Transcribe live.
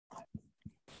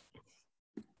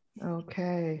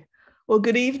Okay. Well,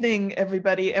 good evening,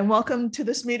 everybody, and welcome to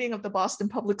this meeting of the Boston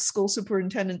Public School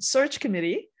Superintendent Search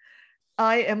Committee.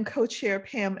 I am co-chair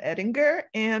Pam Ettinger,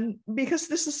 and because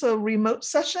this is a remote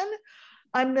session,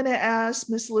 I'm going to ask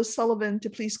Ms. Liz Sullivan to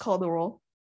please call the roll.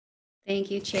 Thank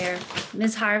you, Chair.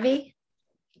 Ms. Harvey?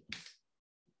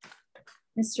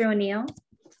 Mr. O'Neill?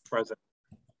 Present.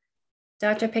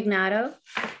 Dr. Pignato?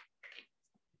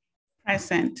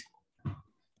 Present.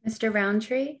 Mr.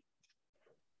 Roundtree?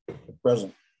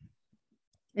 Present.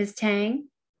 Ms. Tang?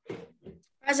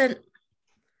 Present.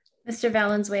 Mr.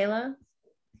 Valenzuela?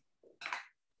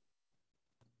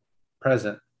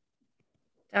 Present.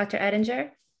 Dr.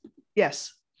 Ettinger?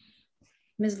 Yes.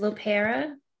 Ms.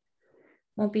 Lopera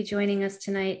won't be joining us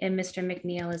tonight, and Mr.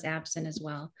 McNeil is absent as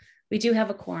well. We do have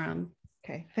a quorum.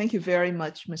 Okay, thank you very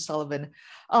much, Ms. Sullivan.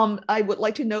 I would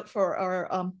like to note for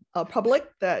our public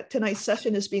that tonight's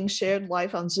session is being shared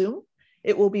live on Zoom.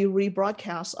 It will be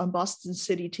rebroadcast on Boston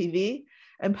City TV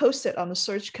and posted on the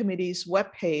search committee's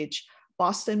webpage,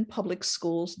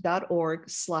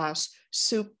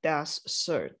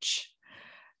 bostonpublicschools.org/soup-search.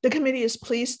 The committee is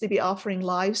pleased to be offering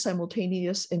live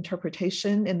simultaneous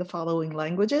interpretation in the following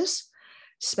languages: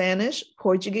 Spanish,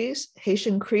 Portuguese,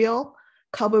 Haitian Creole,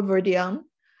 Cabo Verdean,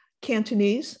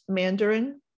 Cantonese,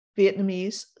 Mandarin,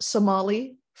 Vietnamese,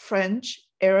 Somali, French,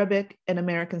 Arabic, and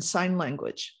American Sign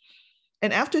Language.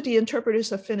 And after the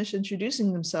interpreters have finished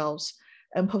introducing themselves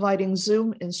and providing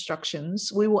Zoom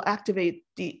instructions, we will activate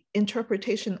the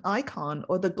interpretation icon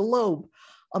or the globe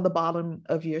on the bottom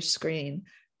of your screen.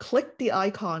 Click the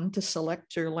icon to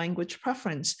select your language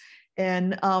preference.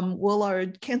 And will our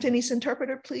Cantonese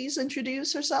interpreter please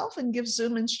introduce herself and give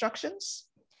Zoom instructions?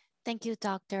 Thank you,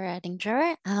 Dr.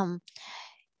 Ettinger.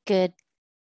 Good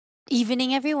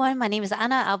evening, everyone. My name is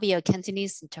Anna. I'll be your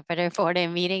Cantonese interpreter for the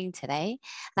meeting today.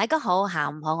 大家好，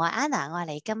下午好，我係 Anna， 我係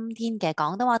你今天嘅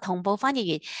廣東話同步翻譯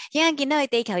員。一陣見到去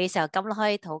地球嘅時候，撳落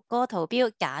去圖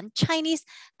標揀 Chinese，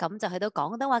 咁就去到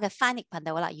廣東話嘅翻譯頻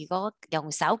道啦。如果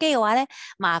用手機嘅話咧，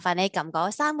麻煩你撳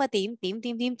嗰3個點，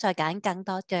再揀更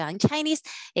多，再揀 Chinese，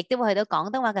 亦都會去到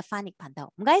廣東話嘅翻譯頻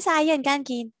道。唔該晒，一陣間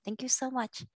見。Thank you so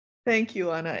much. Thank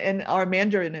you, Anna. And our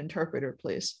Mandarin interpreter,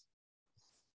 please.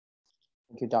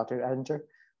 Thank you, Dr. Ettinger.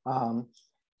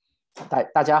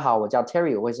 大家好，我叫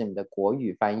Terry， 我会是你的国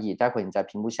语翻译。待会你在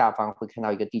屏幕下方会看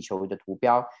到一个地球仪的图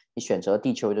标，你选择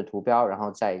地球仪的图标，然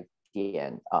后再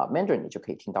点Mandarin， 你就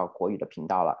可以听到国语的频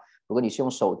道了。如果你是用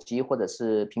手机或者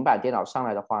是平板电脑上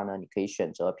来的话呢，你可以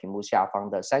选择屏幕下方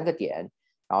的3个点，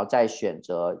然后再选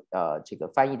择这个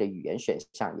翻译的语言选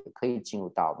项，也可以进入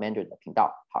到 Mandarin 的频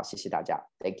道。好，谢谢大家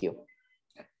 ，Thank you.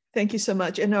 Thank you so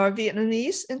much. And our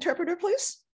Vietnamese interpreter,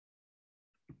 please.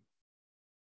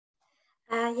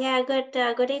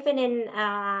 Good evening.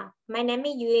 My name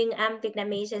is Duyên. I'm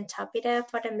Vietnamese interpreter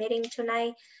for the meeting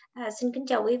tonight. Xin kính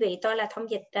chào quý vị. Tôi là thông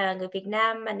dịch người Việt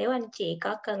Nam. Mà nếu anh chị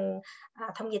có cần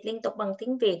thông dịch liên tục bằng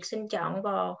tiếng Việt, xin chọn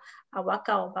vào quả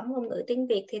cầu bấm ngôn ngữ tiếng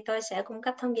Việt thì tôi sẽ cung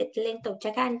cấp thông dịch liên tục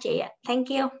cho các anh chị. Thank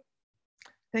you.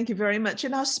 Thank you very much.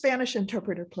 And our Spanish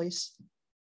interpreter, please.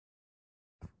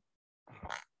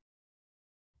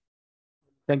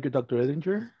 Thank you, Dr.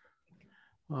 Ettinger.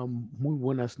 Muy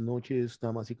buenas noches,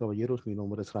 damas y caballeros. Mi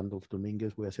nombre es Randolph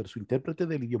Domínguez. Voy a ser su intérprete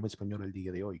del idioma español el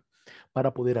día de hoy.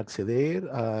 Para poder acceder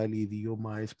al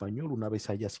idioma español, una vez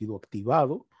haya sido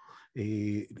activado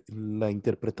la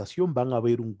interpretación, van a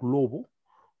ver un globo,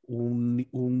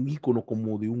 un icono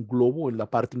como de un globo en la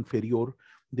parte inferior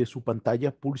de su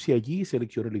pantalla. Pulse allí y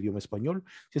seleccione el idioma español.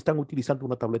 Si están utilizando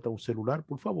una tableta o un celular,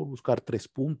 por favor, buscar 3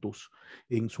 puntos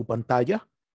en su pantalla.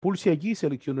 Pulse allí y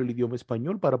seleccione el idioma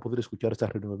español para poder escuchar esta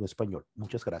reunión en español.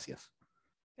 Muchas gracias.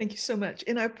 Thank you so much.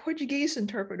 And our Portuguese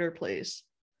interpreter, please.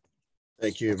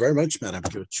 Thank you very much, Madam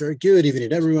Co-Chair. Good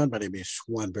evening, everyone. My name is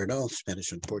Juan Bernal,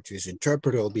 Spanish and Portuguese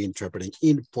interpreter. I'll be interpreting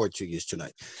in Portuguese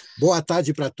tonight. Boa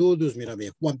tarde para todos. Meu nome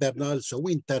é Juan Bernal, sou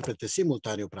intérprete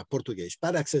simultâneo para português.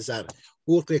 Para acessar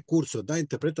o recurso da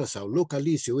interpretação,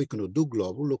 localize o ícone do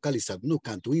globo localizado no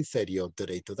canto inferior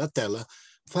direito da tela.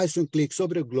 Faz clique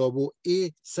sobre o globo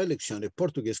e selecione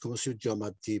português como seu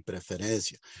idioma de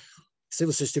preferência. Se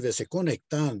você estiver se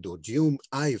conectando de um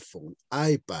iPhone,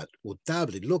 iPad ou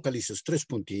tablet, localize os 3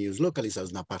 pontinhos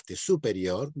localizados na parte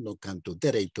superior, no canto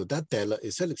direito da tela,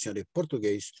 e selecione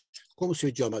português como seu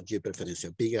idioma de preferência.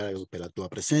 Obrigado pela tua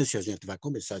presença. A gente vai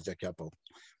começar daqui a pouco.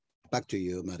 Back to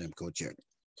you, Madam Co-Chair.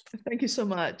 Thank you so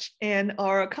much. And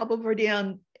our Cabo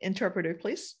Verdean interpreter,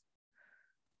 please.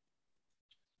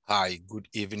 Hi, good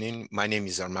evening. My name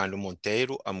is Armando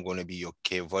Monteiro. I'm going to be your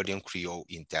Cape Verdean Creole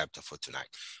interpreter for tonight.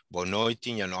 Boa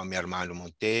noite, meu nome é Armando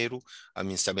Monteiro. A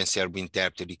mim sabem serbo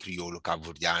intérprete de crioulo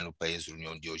cabo-verdiano para a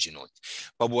reunião de hoje à noite.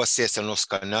 Para você acessar nosso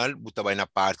canal, você vai na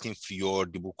parte inferior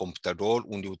do computador,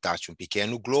 onde você acha um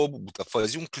pequeno globo, você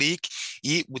faz um clique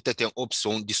e você tem a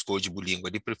opção de escolher a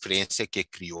língua de preferência, que é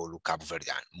crioulo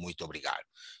cabo-verdiano. Muito obrigado.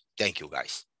 Thank you,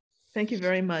 guys. Thank you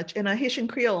very much. And a Haitian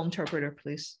Creole interpreter,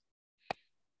 please.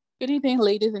 Good evening,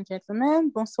 ladies and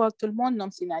gentlemen. Bonsoir tout le monde. Nom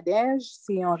c'est Nadège.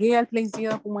 C'est un réel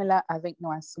plaisir pour moi là avec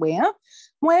nous à soir.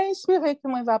 Moi, j'espère que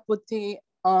moi va apporter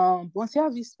un bon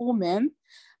service pour vous-même.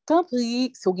 Tant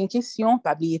pis, si vous avez une question,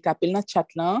 pas oublier taper dans le chat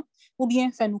là, ou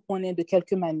bien faire nous connaître de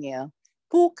quelque manière.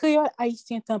 Pour créole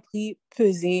haïtien, tant pis,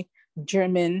 peser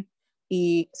German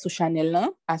et sous channel là,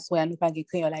 à soir nous pas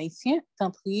créole haïtien,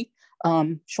 tant pis,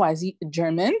 choisi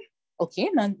German, OK,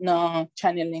 dans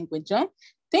channel language.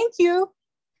 Thank you.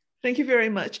 Thank you very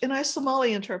much. And a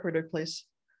Somali interpreter, please.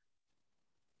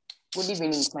 Good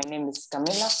evening. My name is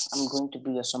Camilla. I'm going to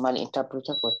be your Somali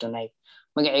interpreter for tonight.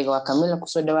 magacayga waa Camilla.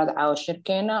 Kusoo dhawaada caawa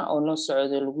shirkeena oo noo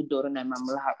socdo lagu dooranayo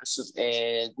maamulaha cusub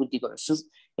ee guddiga cusub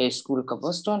ee iskuulka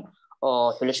Boston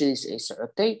oo xulashadiisa ay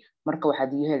socotay. Marka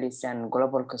waxaad iga helaysaan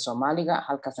globalka Soomaaliga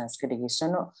halkaasaan iska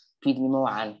dhageysano fiidnimo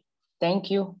wacan.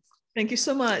 Thank you. Thank you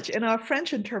so much. And our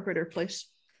French interpreter, please.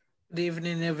 Good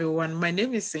evening, everyone. My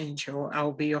name is Angel.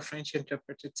 I'll be your French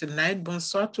interpreter tonight.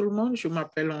 Bonsoir tout le monde. Je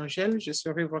m'appelle Angèle. Je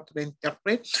serai votre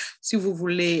interprète. Si vous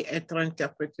voulez être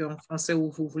interprété en français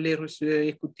ou vous voulez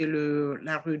écouter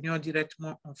la réunion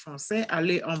directement en français,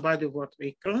 allez en bas de votre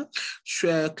écran,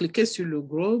 cliquez sur le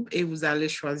globe et vous allez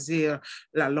choisir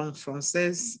la langue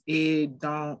française et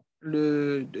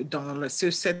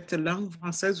sur cette langue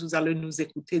française, vous allez nous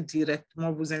écouter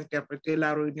directement, vous interpréter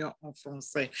la réunion en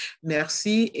français.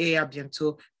 Merci et à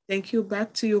bientôt. Thank you.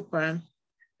 Back to you, Pam.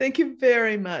 Thank you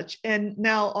very much. And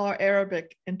now our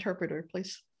Arabic interpreter,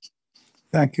 please.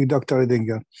 Thank you, Dr.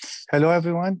 Edinger. Hello,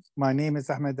 everyone. My name is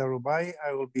Ahmed Arubai.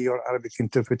 I will be your Arabic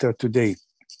interpreter today.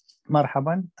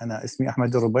 مرحبا، أنا اسمي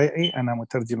أحمد الربيعي، أنا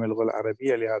مترجم اللغة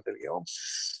العربية لهذا اليوم.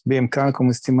 بإمكانكم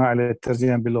الاستماع إلى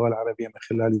الترجمة باللغة العربية من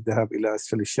خلال الذهاب إلى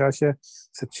أسفل الشاشة.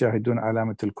 ستشاهدون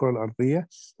علامة الكرة الأرضية.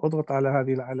 اضغط على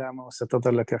هذه العلامة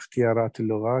وستظهر لك اختيارات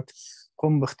اللغات.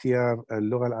 قم باختيار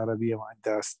اللغة العربية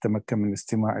وعندها ستتمكن من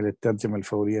الاستماع إلى الترجمة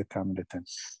الفورية كاملة.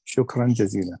 شكرا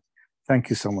جزيلا. Thank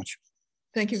you so much.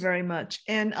 Thank you very much.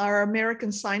 And our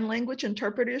American Sign Language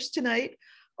interpreters tonight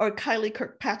are Kylie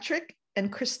Kirkpatrick and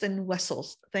Kristen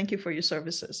Wessels. Thank you for your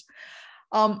services.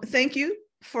 Thank you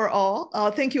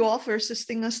all for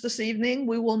assisting us this evening.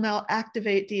 We will now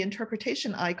activate the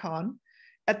interpretation icon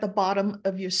at the bottom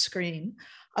of your screen.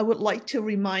 I would like to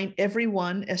remind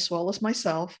everyone, as well as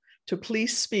myself, to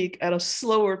please speak at a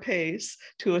slower pace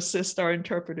to assist our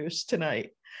interpreters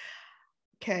tonight.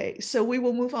 Okay, so we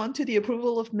will move on to the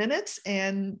approval of minutes,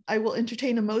 and I will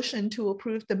entertain a motion to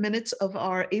approve the minutes of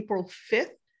our April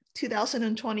 5th,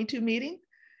 2022 meeting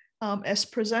as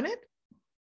presented.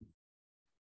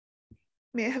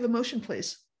 May I have a motion,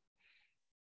 please?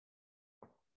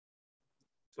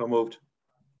 So moved.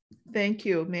 Thank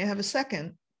you. May I have a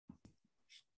second?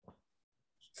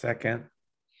 Second.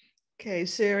 Okay,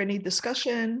 is there any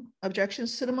discussion,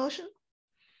 objections to the motion?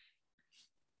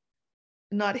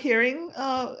 Not hearing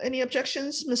any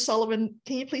objections. Ms. Sullivan,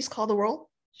 can you please call the roll?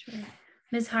 Sure.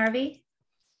 Ms. Harvey?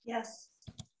 Yes.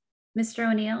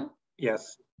 Mr. O'Neill?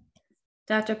 Yes.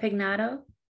 Dr. Pignato?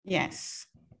 Yes.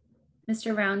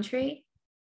 Mr. Roundtree?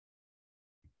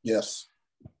 Yes.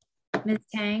 Ms.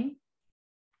 Tang?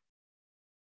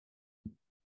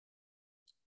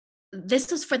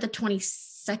 This was for the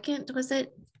 22nd, was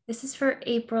it? This is for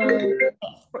April.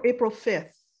 For April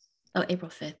 5th. Oh,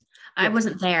 April 5th. I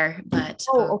wasn't there, but.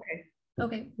 Oh, okay.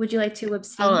 Okay. Would you like to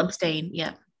abstain? I'll abstain,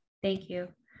 yeah. Thank you.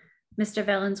 Mr.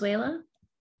 Valenzuela?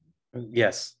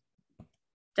 Yes.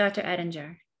 Dr.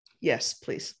 Edinger? Yes,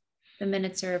 please. The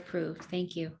minutes are approved.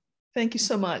 Thank you. Thank you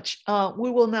so much. We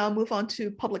will now move on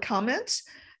to public comments.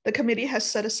 The committee has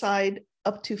set aside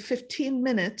up to 15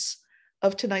 minutes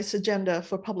of tonight's agenda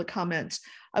for public comments.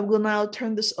 I will now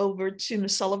turn this over to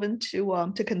Ms. Sullivan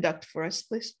to conduct for us,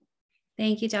 please.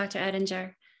 Thank you, Dr.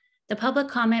 Edinger. The public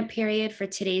comment period for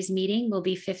today's meeting will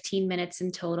be 15 minutes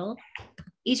in total.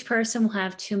 Each person will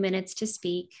have 2 minutes to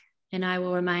speak, and I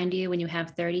will remind you when you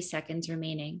have 30 seconds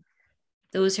remaining.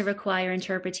 Those who require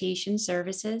interpretation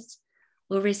services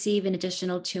will receive an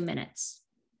additional 2 minutes.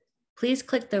 Please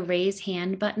click the raise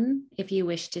hand button if you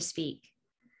wish to speak.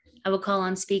 I will call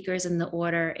on speakers in the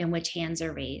order in which hands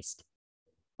are raised.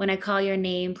 When I call your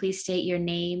name, please state your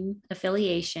name,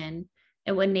 affiliation,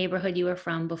 and what neighborhood you are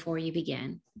from before you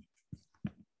begin.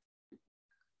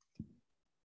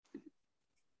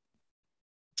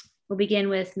 We'll begin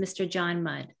with Mr. John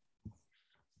Mudd.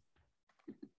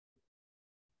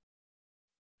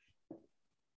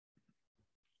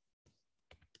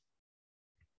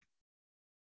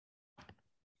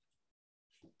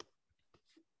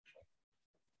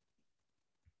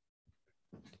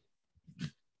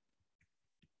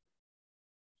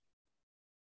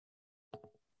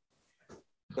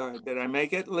 Sorry, did I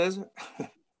make it, Liz?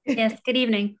 Yes, good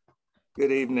evening.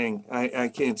 Good evening. I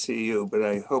can't see you, but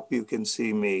I hope you can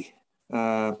see me.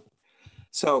 There's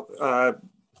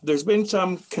been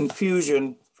some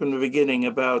confusion from the beginning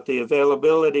about the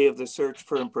availability of the search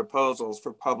firm proposals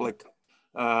for public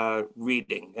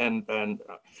reading. And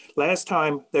last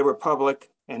time they were public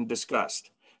and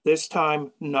discussed. This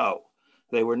time, no.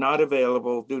 They were not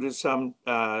available due to some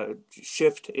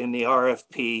shift in the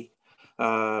RFP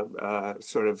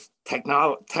sort of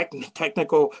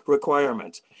technical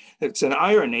requirements. It's an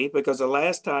irony because the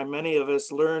last time many of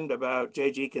us learned about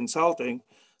JG Consulting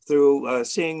through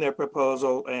seeing their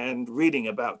proposal and reading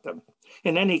about them.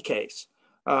 In any case,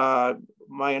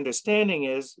 my understanding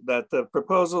is that the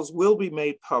proposals will be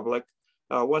made public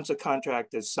once a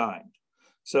contract is signed.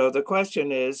 So the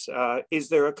question is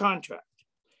there a contract?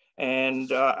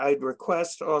 And I'd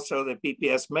request also that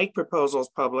BPS make proposals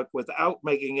public without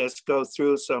making us go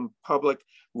through some public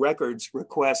records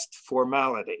request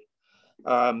formality.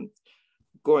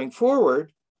 Going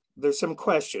forward, there's some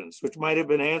questions which might have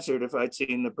been answered if I'd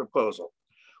seen the proposal.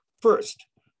 First,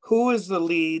 who is the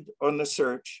lead on the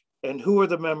search and who are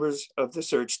the members of the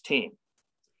search team?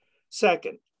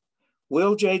 Second,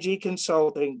 will JG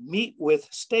Consulting meet with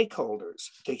stakeholders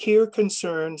to hear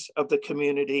concerns of the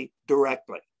community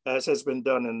directly, as has been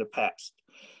done in the past?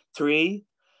 Three,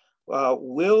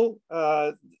 will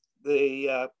there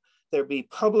be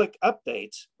public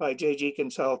updates by JG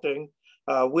Consulting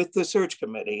with the search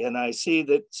committee? And I see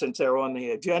that since they're on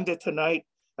the agenda tonight,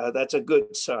 that's a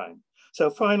good sign. So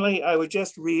finally, I would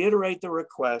just reiterate the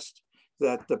request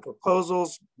that the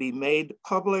proposals be made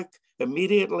public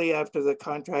immediately after the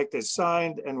contract is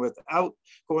signed and without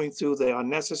going through the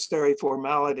unnecessary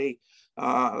formality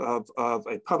of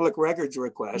a public records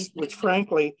request, which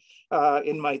frankly,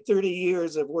 in my 30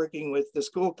 years of working with the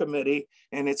school committee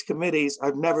and its committees,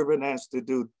 I've never been asked to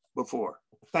do before.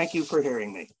 Thank you for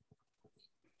hearing me.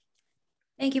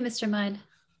 Thank you, Mr. Mudd. If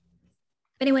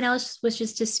anyone else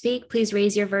wishes to speak, please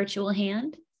raise your virtual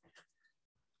hand.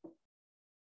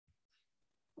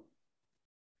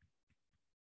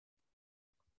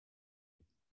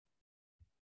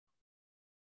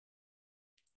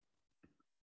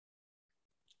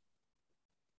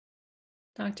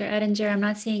 Dr. Edinger, I'm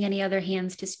not seeing any other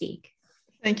hands to speak.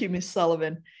 Thank you, Ms.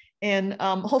 Sullivan. And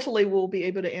hopefully we'll be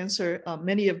able to answer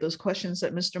many of those questions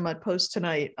that Mr. Mudd posed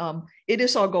tonight. It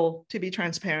is our goal to be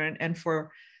transparent and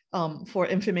for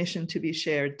information to be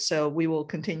shared. So we will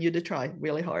continue to try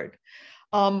really hard.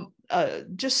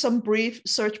 Just some brief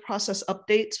search process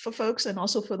updates for folks and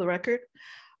also for the record.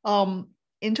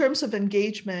 In terms of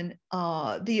engagement,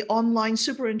 the online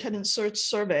superintendent search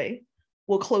survey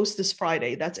will close this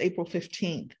Friday. That's April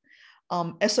 15th.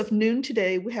 As of noon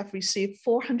today, we have received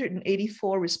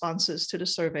 484 responses to the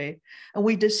survey. And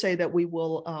we did say that we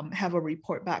will have a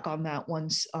report back on that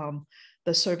once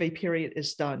the survey period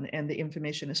is done and the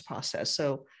information is processed.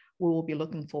 So we will be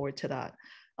looking forward to that.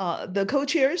 The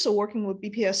co-chairs are working with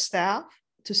BPS staff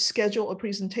to schedule a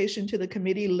presentation to the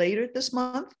committee later this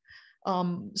month.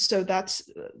 So that's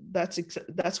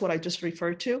what I just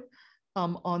referred to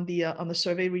on the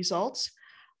survey results.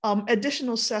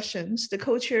 Additional sessions, the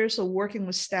co-chairs are working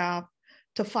with staff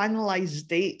to finalize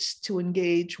dates to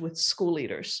engage with school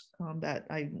leaders.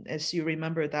 As you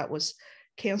remember, that was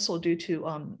canceled due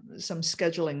to some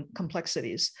scheduling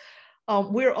complexities.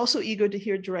 We're also eager to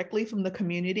hear directly from the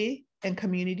community and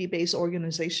community-based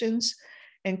organizations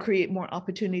and create more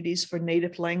opportunities for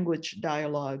native language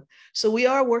dialogue. So we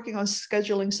are working on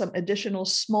scheduling some additional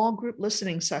small group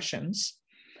listening sessions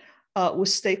with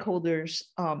stakeholders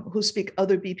who speak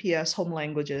other BPS home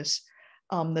languages,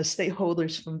 the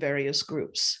stakeholders from various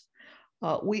groups.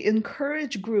 We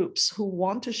encourage groups who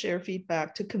want to share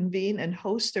feedback to convene and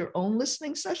host their own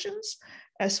listening sessions,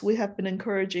 as we have been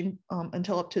encouraging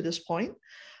until up to this point,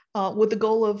 with the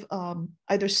goal of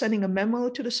either sending a memo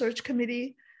to the search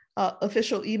committee,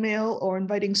 official email, or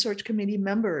inviting search committee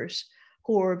members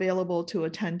who are available to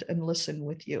attend and listen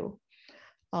with you.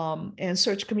 And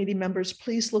search committee members,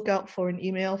 please look out for an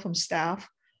email from staff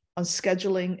on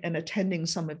scheduling and attending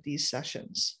some of these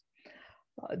sessions.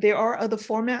 There are other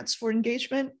formats for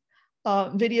engagement.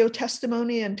 Video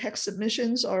testimony and text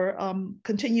submissions are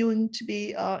continuing to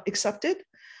be accepted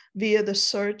via the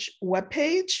search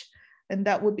webpage, and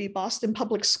that would be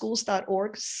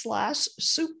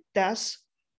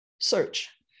bostonpublicschools.org/soup-search.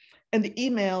 And the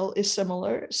email is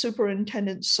similar,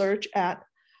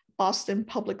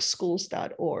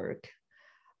 superintendentsearch@bostonpublicschools.org.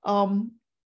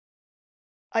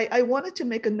 I wanted to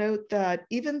make a note that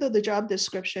even though the job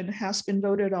description has been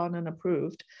voted on and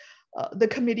approved, the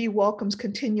committee welcomes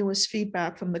continuous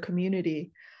feedback from the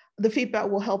community. The feedback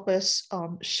will help us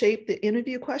shape the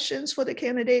interview questions for the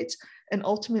candidates and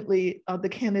ultimately the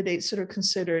candidates that are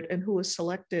considered and who is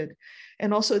selected.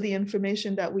 And also the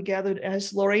information that we gathered,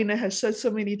 as Lorena has said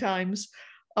so many times,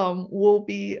 will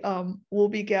be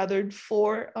gathered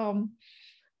for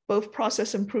both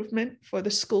process improvement for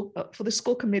the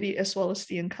school committee as well as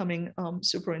the incoming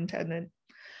superintendent.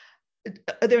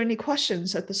 Are there any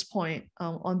questions at this point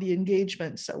on the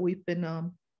engagements that we've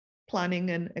been planning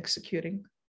and executing?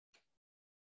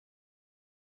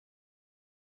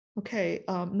 Okay,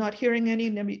 not hearing any.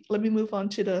 Let me move on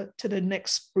to the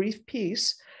next brief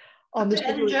piece. Dr.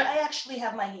 Edinger, I actually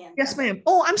have my hand. Yes, ma'am.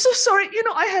 Oh, I'm so sorry. You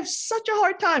know, I have such a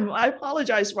hard time. I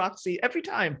apologize, Roxy, every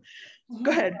time.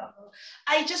 Go ahead.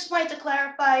 I just wanted to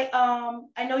clarify.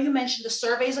 I know you mentioned the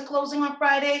surveys are closing on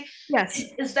Friday. Yes.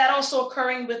 Is that also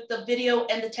occurring with the video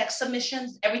and the text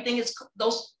submissions? Everything is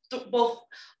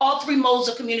all three modes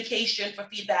of communication for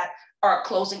feedback are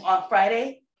closing on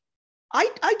Friday? I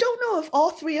don't know if all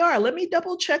three are. Let me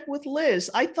double check with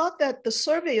Liz. I thought that the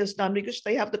survey is done because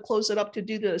they have to close it up to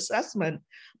do the assessment,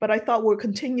 but I thought we're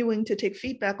continuing to take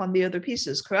feedback on the other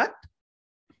pieces, correct?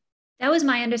 That was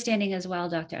my understanding as well,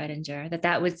 Dr. Edinger,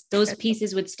 that was those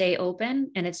pieces would stay open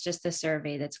and it's just the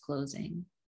survey that's closing.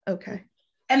 Okay.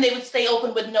 And they would stay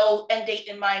open with no end date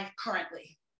in mind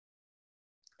currently.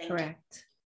 Correct.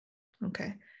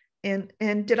 Okay. And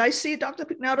did I see Dr.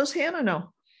 Pignato's hand or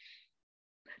no?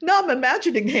 No, I'm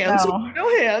imagining hands.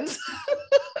 No hands.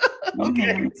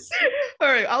 Okay. All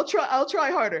right. I'll try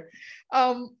harder.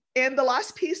 And the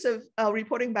last piece of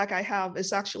reporting back I have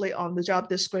is actually on the job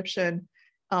description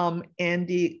and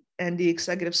the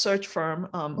executive search firm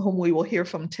whom we will hear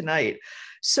from tonight.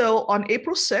 So on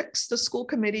April 6th, the school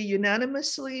committee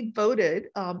unanimously voted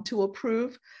to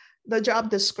approve the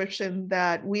job description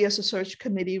that we as a search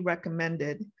committee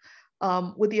recommended,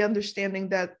 with the understanding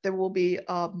that there will be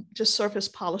just surface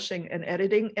polishing and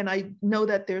editing. And I know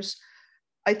that there's,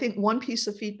 I think, one piece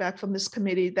of feedback from this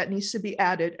committee that needs to be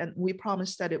added, and we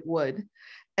promised that it would,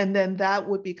 and then that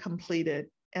would be completed.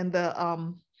 And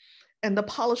the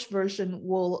polished version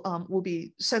will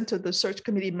be sent to the search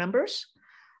committee members.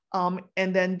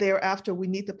 And then thereafter, we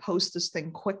need to post this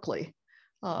thing quickly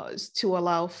to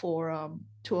allow for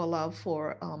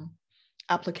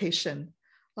application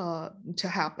to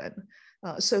happen.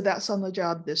 So that's on the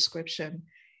job description.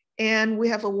 And we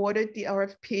have awarded the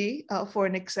RFP for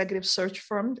an executive search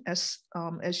firm, as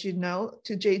you know,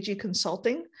 to JG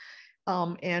Consulting.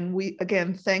 And we,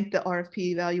 again, thank the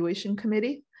RFP evaluation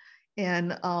committee.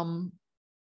 And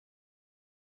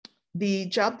the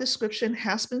job description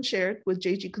has been shared with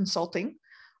JG Consulting,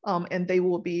 and they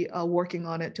will be working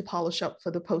on it to polish up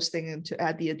for the posting and to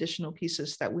add the additional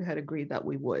pieces that we had agreed that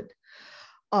we would.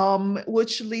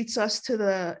 Which leads us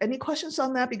to any questions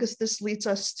on that? Because this leads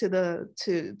us to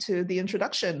the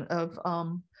introduction of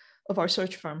our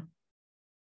search firm.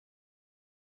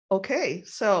 Okay,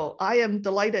 so I am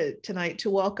delighted tonight to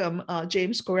welcome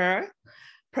James Guerrera,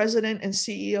 President and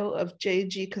CEO of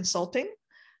JG Consulting,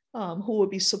 who will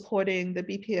be supporting the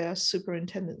BPS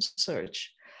Superintendent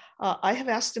search. I have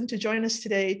asked him to join us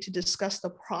today to discuss the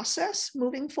process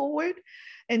moving forward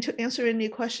and to answer any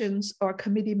questions our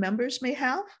committee members may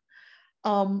have.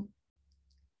 Mr.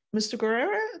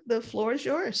 Guerrera, the floor is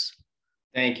yours.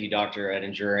 Thank you, Dr.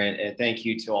 Edinger, and thank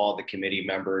you to all the committee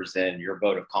members and your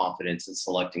vote of confidence in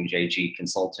selecting JG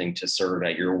Consulting to serve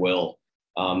at your will.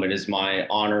 It is my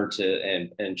honor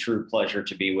and true pleasure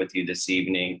to be with you this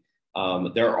evening.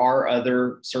 There are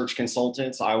other search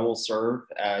consultants. I will serve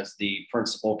as the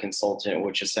principal consultant,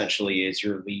 which essentially is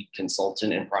your lead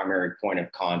consultant and primary point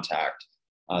of contact.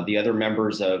 The other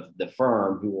members of the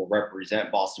firm who will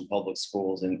represent Boston Public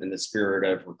Schools in the spirit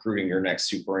of recruiting your next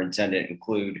superintendent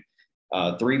include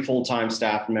 3 full-time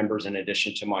staff members in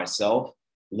addition to myself.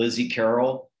 Lizzie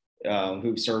Carroll,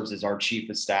 who serves as our chief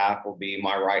of staff, will be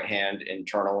my right hand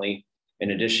internally.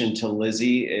 In addition to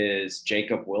Lizzie is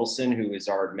Jacob Wilson, who is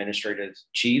our administrative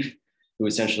chief, who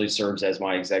essentially serves as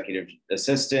my executive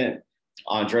assistant.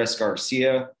 Andres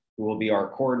Garcia, who will be our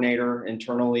coordinator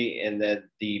internally. And then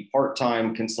the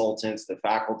part-time consultants, the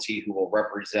faculty who will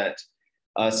represent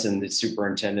us in the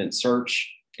superintendent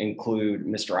search include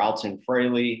Mr. Alton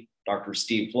Fraley, Dr.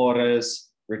 Steve Flores,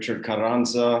 Richard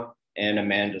Carranza, and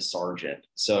Amanda Sargent.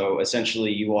 So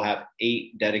essentially you will have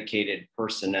 8 dedicated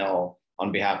personnel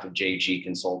on behalf of JG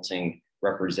Consulting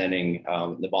representing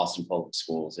the Boston Public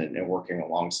Schools and working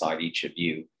alongside each of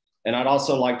you. And I'd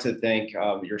also like to thank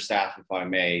your staff, if I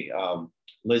may.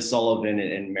 Liz Sullivan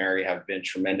and Mary have been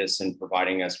tremendous in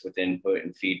providing us with input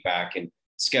and feedback and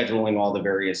scheduling all the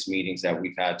various meetings that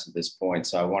we've had to this point.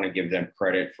 So I want to give them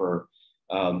credit for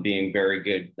being very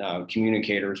good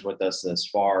communicators with us thus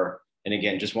far. And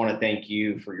again, just want to thank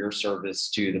you for your service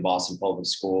to the Boston Public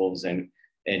Schools and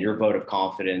your vote of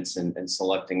confidence in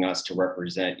selecting us to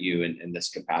represent you in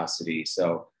this capacity.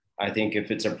 So I think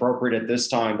if it's appropriate at this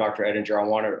time, Dr. Ettinger, I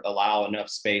want to allow enough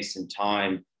space and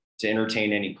time to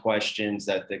entertain any questions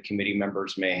that the committee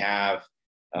members may have,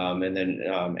 and then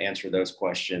answer those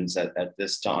questions at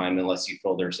this time, unless you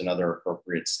feel there's another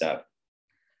appropriate step.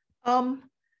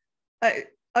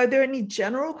 Are there any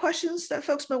general questions that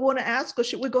folks may want to ask, or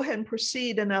should we go ahead and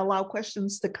proceed and allow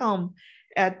questions to come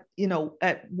at,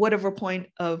 at whatever point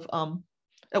of,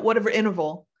 at whatever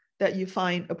interval that you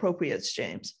find appropriate,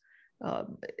 James?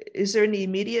 Is there any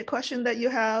immediate question that you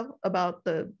have about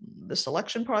the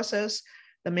selection process,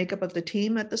 the makeup of the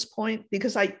team at this point?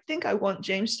 Because I think I want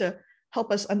James to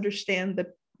help us understand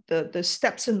the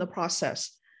steps in the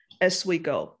process as we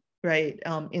go, right,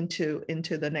 into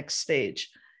the next stage.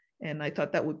 And I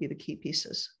thought that would be the key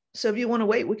pieces. So if you want to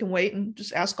wait, we can wait and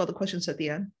just ask all the questions at the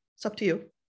end. It's up to you.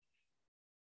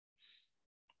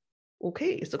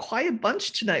 Okay, it's a quiet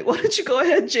bunch tonight. Why don't you go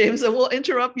ahead, James, and we'll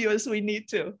interrupt you as we need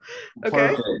to.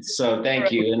 Okay. Perfect. So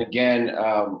thank you. And again,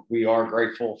 we are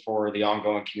grateful for the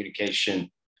ongoing communication.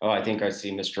 Oh, I think I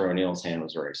see Mr. O'Neill's hand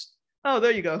was raised. Oh,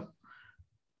 there you go.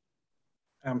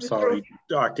 I'm sorry,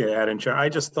 Dr. Ettinger. I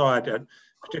just thought,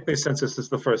 particularly since this is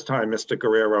the first time Mr.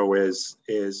 Guerrero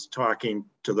is talking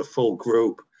to the full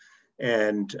group,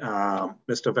 and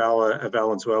Mr.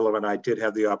 Valenzuela and I did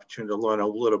have the opportunity to learn a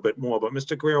little bit more. But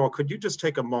Mr. Guerrero, could you just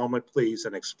take a moment, please,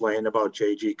 and explain about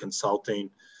JG Consulting,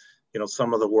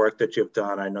 some of the work that you've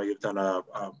done? I know you've done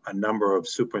a number of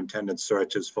superintendent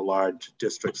searches for large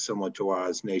districts similar to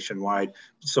ours nationwide.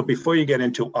 So before you get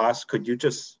into us, could you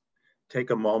just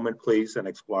take a moment, please, and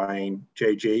explain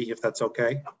JG, if that's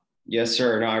okay? Yes,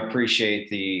 sir. And I appreciate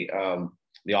the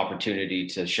opportunity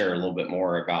to share a little bit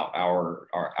more about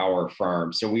our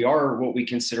firm. So we are what we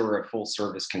consider a full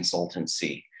service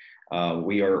consultancy.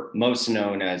 We are most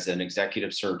known as an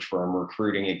executive search firm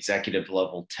recruiting executive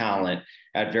level talent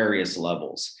at various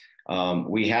levels.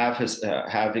 We have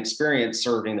experience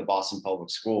serving the Boston Public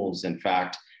Schools, in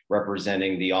fact,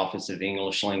 representing the Office of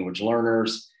English Language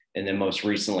Learners, and then most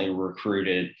recently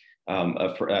recruited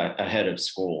a head of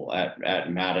school at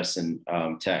Madison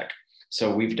Tech.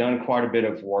 So we've done quite a bit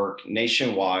of work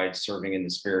nationwide serving in the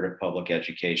spirit of public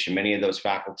education. Many of those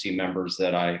faculty members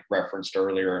that I referenced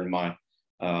earlier in my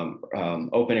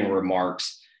opening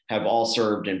remarks have all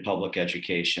served in public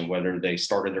education, whether they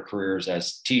started their careers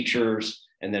as teachers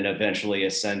and then eventually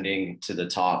ascending to the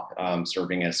top,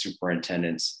 serving as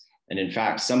superintendents. And in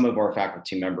fact, some of our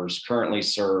faculty members currently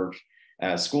serve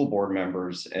as school board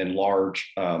members in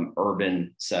large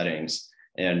urban settings.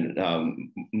 And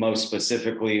most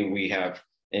specifically, we have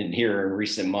here in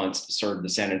recent months served the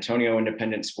San Antonio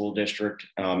Independent School District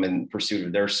in pursuit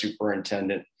of their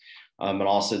superintendent, and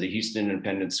also the Houston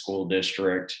Independent School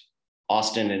District,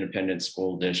 Austin Independent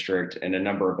School District, and a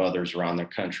number of others around the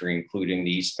country, including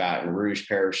the East Baton Rouge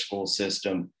Parish School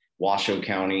System, Washoe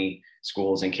County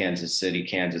Schools, and Kansas City,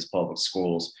 Kansas Public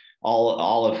Schools,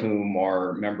 all of whom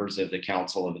are members of the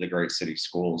Council of the Great City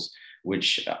Schools,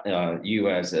 which you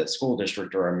as a school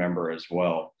district are a member as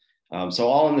well. So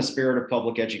all in the spirit of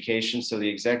public education. So the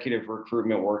executive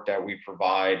recruitment work that we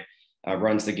provide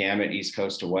runs the gamut East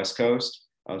Coast to West Coast.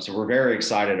 So we're very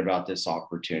excited about this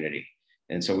opportunity.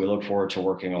 And so we look forward to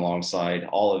working alongside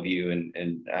all of you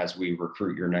and as we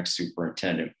recruit your next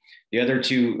superintendent. The other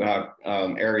two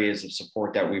areas of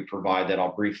support that we provide that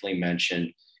I'll briefly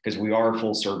mention, because we are a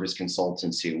full service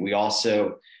consultancy. We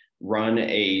also run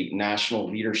a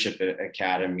national leadership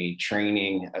academy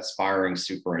training aspiring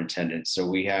superintendents. So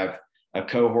we have a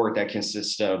cohort that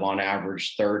consists of on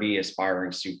average 30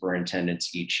 aspiring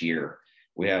superintendents each year.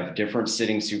 We have different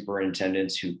sitting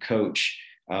superintendents who coach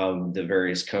the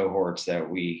various cohorts that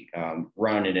we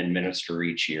run and administer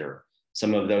each year.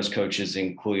 Some of those coaches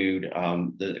include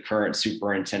the current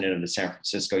superintendent of the San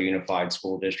Francisco Unified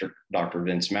School District, Dr.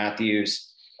 Vince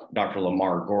Matthews, Dr.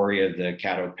 Lamar Gorey of the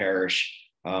Caddo Parish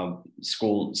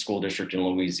School District in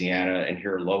Louisiana, and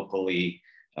here locally,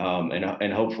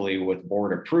 and hopefully with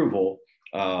board approval,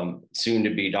 soon to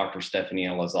be Dr. Stephanie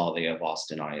Elizalde of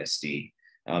Austin ISD.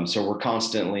 So we're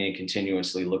constantly and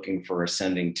continuously looking for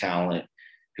ascending talent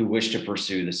who wish to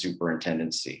pursue the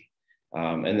superintendency.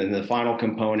 And then the final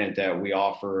component that we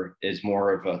offer is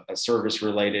more of a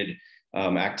service-related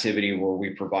activity where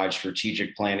we provide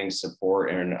strategic planning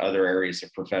support and other areas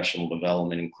of professional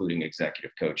development, including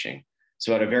executive coaching.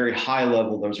 So at a very high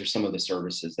level, those are some of the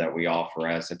services that we offer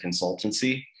as a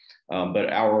consultancy.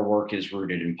 But our work is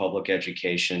rooted in public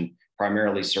education,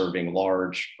 primarily serving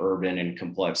large, urban, and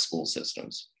complex school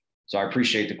systems. So I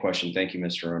appreciate the question. Thank you,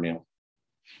 Mr. O'Neill.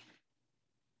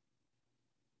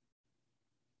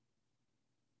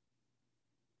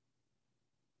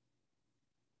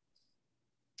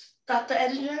 Dr.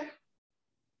 Edinger?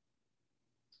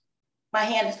 My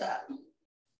hand is up.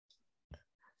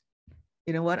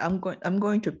 You know what? I'm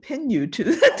going to pin you to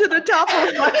the top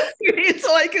of my screen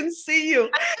so I can see you.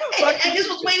 I just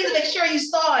was waiting to make sure you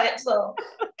saw it. So,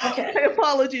 okay. My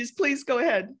apologies. Please go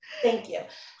ahead. Thank you,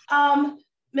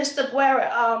 Mr.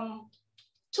 Guerra.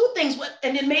 Two things,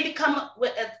 and it may become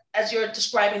as you're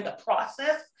describing the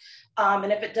process,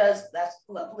 and if it does, that's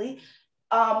lovely.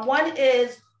 One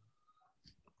is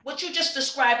what you just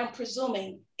described. I'm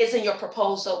presuming is in your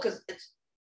proposal because it's.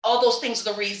 All those things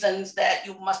are the reasons that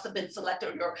you must have been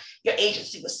selected or your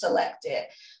agency was selected.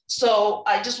 So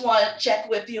I just want to check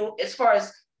with you as far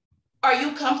as, are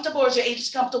you comfortable or is your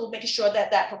agency comfortable making sure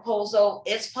that that proposal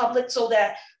is public so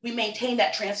that we maintain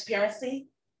that transparency?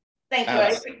 Thank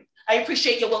you. I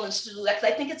appreciate your willingness to do that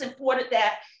because I think it's important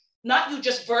that not you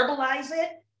just verbalize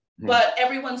it, but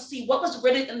everyone see what was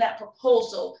written in that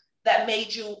proposal that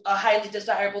made you a highly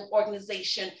desirable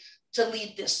organization to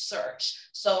lead this search.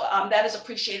 So that is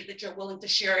appreciated that you're willing to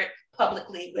share it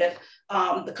publicly with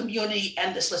the community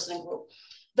and this listening group.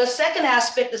 The second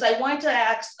aspect is I wanted to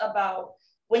ask about,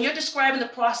 when you're describing the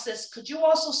process, could you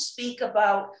also speak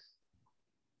about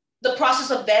the process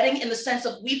of vetting in the sense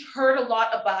of, we've heard a lot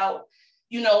about,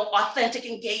 authentic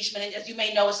engagement. And as you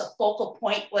may know, it's a focal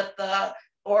point with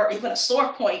or even a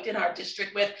sore point in our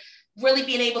district with really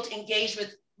being able to engage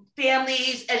with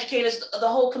families, educators, the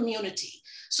whole community.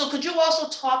 So could you also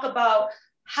talk about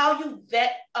how you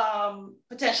vet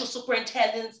potential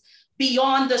superintendents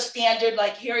beyond the standard,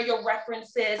 like here are your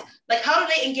references, like how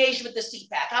do they engage with the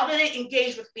CPAC? How do they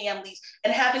engage with families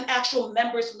and having actual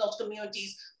members from those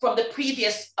communities from the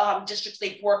previous districts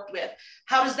they've worked with?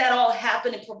 How does that all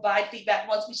happen and provide feedback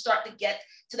once we start to get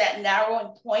to that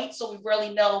narrowing point so we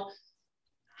really know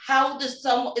how is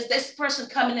this person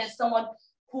coming in someone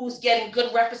who's getting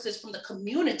good references from the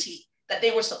community that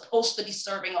they were supposed to be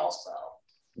serving also?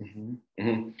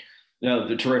 No,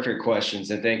 the terrific questions,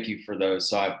 and thank you for those.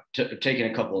 So I've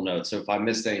taken a couple of notes. So if I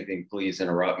missed anything, please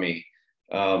interrupt me.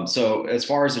 So as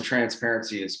far as the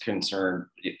transparency is concerned,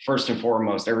 first and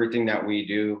foremost, everything that we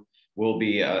do will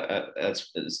be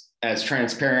as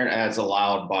transparent as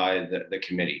allowed by the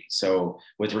committee. So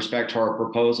with respect to our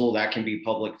proposal, that can be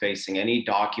public facing. Any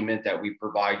document that we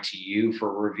provide to you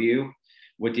for review,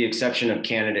 with the exception of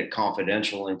candidate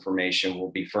confidential information,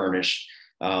 will be furnished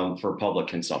for public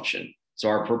consumption. So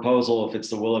our proposal, if it's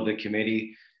the will of the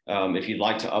committee, if you'd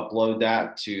like to upload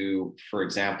that to, for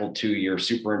example, to your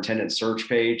superintendent search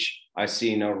page, I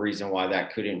see no reason why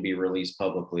that couldn't be released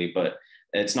publicly, but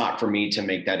it's not for me to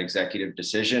make that executive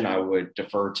decision. I would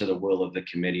defer to the will of the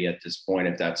committee at this point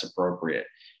if that's appropriate.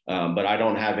 But I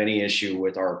don't have any issue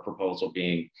with our proposal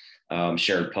being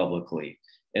shared publicly.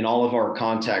 And all of our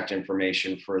contact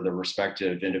information for the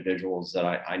respective individuals that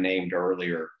I named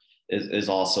earlier is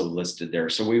also listed there.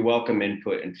 So we welcome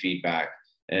input and feedback.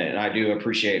 And I do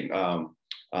appreciate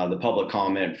the public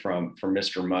comment from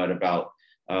Mr. Mudd about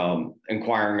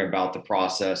inquiring about the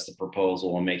process, the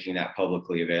proposal, and making that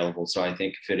publicly available. So I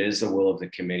think if it is the will of the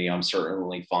committee, I'm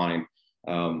certainly fine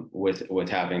with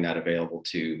having that available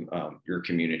to your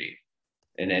community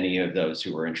and any of those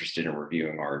who are interested in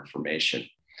reviewing our information.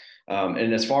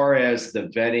 And as far as the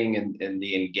vetting and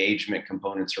the engagement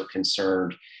components are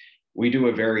concerned, we do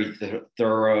a very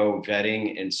thorough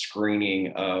vetting and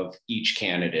screening of each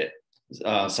candidate.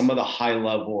 Some of the high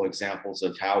level examples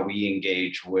of how we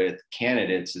engage with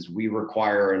candidates is we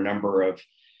require a number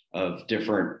of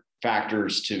different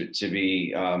factors to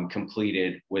be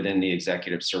completed within the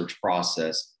executive search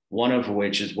process, one of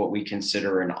which is what we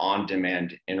consider an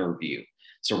on-demand interview.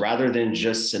 So rather than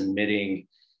just submitting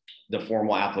the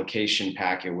formal application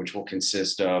packet, which will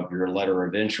consist of your letter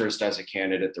of interest as a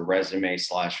candidate, the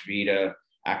resume/vita,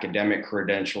 academic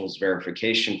credentials,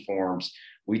 verification forms,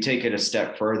 we take it a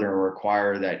step further and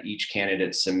require that each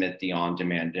candidate submit the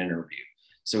on-demand interview.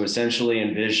 So essentially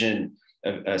envision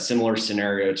a similar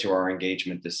scenario to our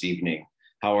engagement this evening.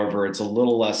 However, it's a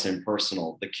little less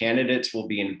impersonal. The candidates will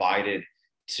be invited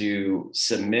to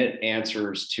submit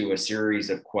answers to a series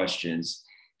of questions.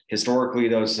 Historically,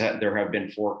 there have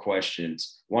been 4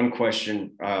 questions. One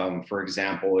question, for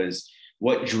example, is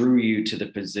what drew you to the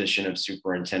position of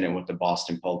superintendent with the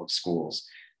Boston Public Schools?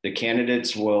 The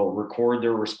candidates will record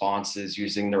their responses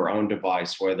using their own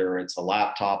device, whether it's a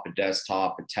laptop, a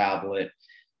desktop, a tablet.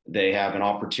 They have an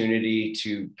opportunity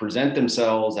to present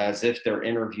themselves as if they're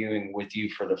interviewing with you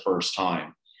for the first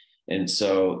time. And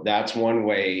so that's one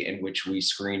way in which we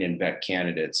screen and vet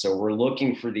candidates. So we're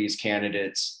looking for these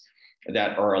candidates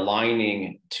that are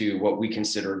aligning to what we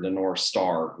consider the North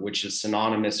Star, which is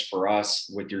synonymous for us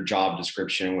with your job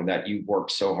description that you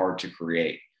worked so hard to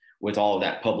create, with all of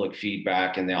that public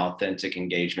feedback and the authentic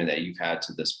engagement that you've had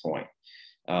to this point.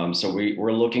 So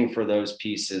we're looking for those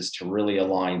pieces to really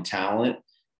align talent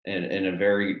in a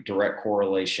very direct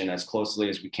correlation, as closely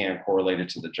as we can correlated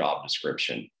to the job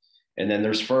description. And then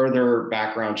there's further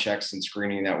background checks and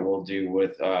screening that we'll do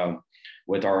with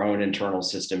our own internal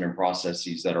system and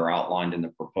processes that are outlined in the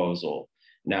proposal.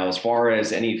 Now, as far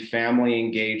as any family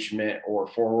engagement or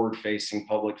forward-facing,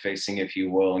 public-facing, if you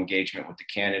will, engagement with the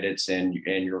candidates and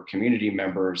your community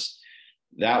members,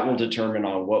 that will determine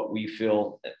on what we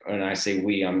feel, and I say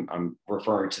we, I'm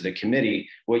referring to the committee,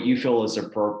 what you feel is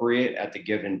appropriate at the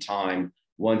given time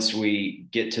once we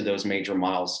get to those major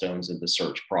milestones of the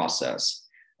search process.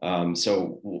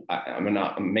 So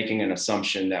I'm making an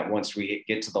assumption that once we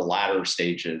get to the latter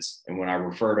stages, and when I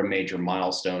refer to major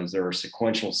milestones, there are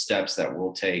sequential steps that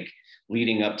we'll take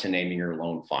leading up to naming your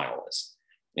lone finalist.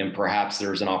 And perhaps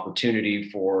there's an opportunity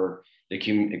for the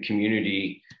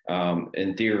community,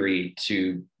 in theory,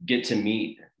 to get to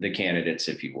meet the candidates,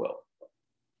 if you will.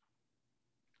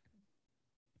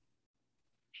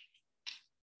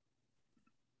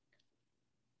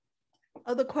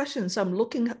 Other questions? I'm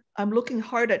looking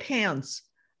hard at hands.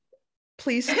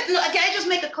 Please. No, can I just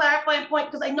make a clarifying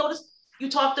point? Because I noticed you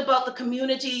talked about the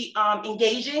community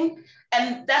engaging,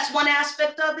 and that's one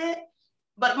aspect of it.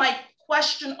 But my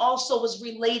question also was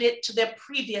related to their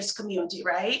previous community,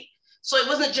 right? So it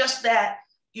wasn't just that,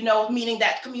 you know, meaning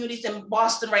that communities in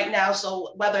Boston right now,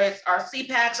 so whether it's our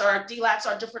CPACs or our DLACs,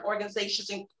 our different organizations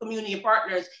and community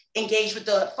partners engage with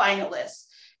the finalists.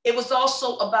 It was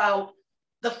also about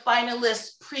the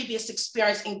finalists' previous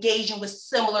experience engaging with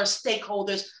similar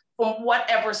stakeholders from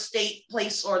whatever state,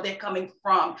 place, or they're coming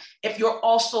from. If you're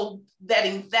also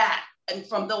vetting that and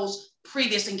from those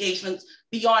previous engagements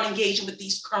beyond engaging with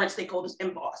these current stakeholders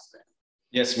in Boston.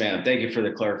 Yes, ma'am. Thank you for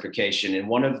the clarification. And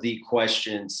one of the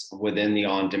questions within the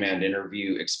on-demand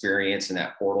interview experience in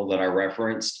that portal that I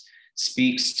referenced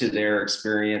speaks to their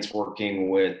experience working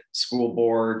with school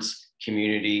boards,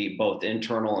 community, both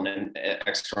internal and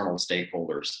external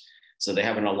stakeholders. So they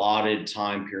have an allotted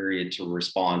time period to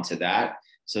respond to that.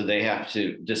 So they have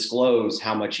to disclose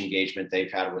how much engagement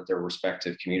they've had with their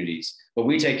respective communities. But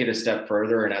we take it a step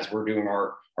further. And as we're doing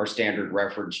our standard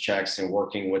reference checks and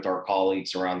working with our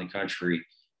colleagues around the country,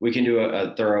 we can do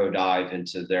a thorough dive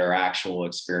into their actual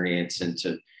experience and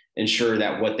to ensure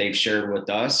that what they've shared with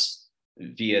us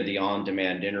via the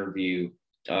on-demand interview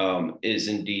is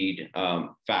indeed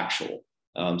factual,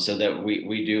 so that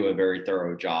we do a very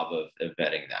thorough job of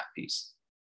vetting that piece.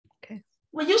 Okay.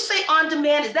 When you say on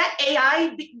demand, is that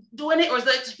AI doing it, or is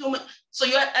that human? So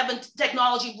you're having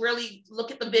technology really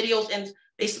look at the videos and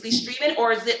basically stream it,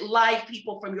 or is it live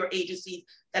people from your agency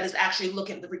that is actually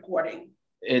looking at the recording?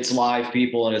 It's live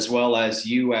people, and as well as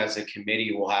you as a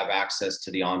committee will have access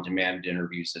to the on-demand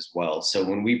interviews as well. So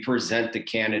when we present the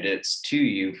candidates to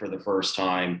you for the first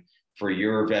time for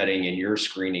your vetting and your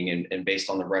screening, and based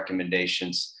on the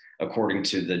recommendations according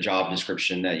to the job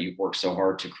description that you've worked so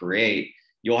hard to create,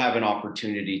 you'll have an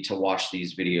opportunity to watch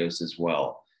these videos as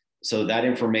well. So that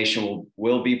information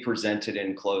will be presented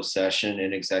in closed session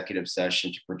and executive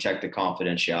session to protect the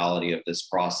confidentiality of this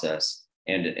process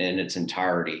and in its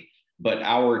entirety. But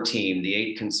our team, the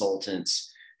 8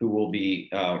 consultants who will be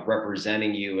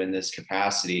representing you in this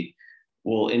capacity,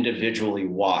 will individually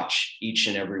watch each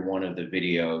and every one of the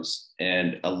videos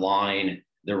and align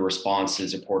their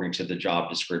responses according to the job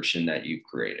description that you've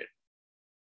created.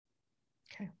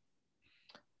 Okay.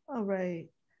 All right.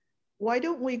 Why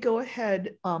don't we go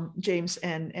ahead, James,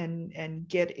 and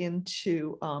get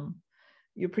into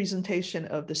your presentation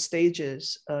of the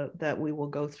stages that we will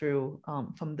go through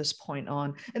from this point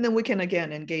on, and then we can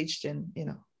again engage in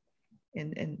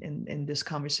in this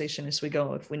conversation as we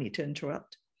go if we need to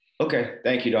interrupt. Okay,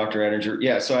 thank you, Dr. Ettinger.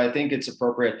 Yeah, so I think it's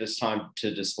appropriate at this time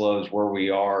to disclose where we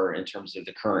are in terms of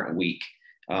the current week.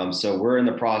 So we're in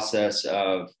the process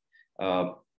of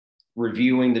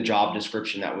reviewing the job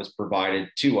description that was provided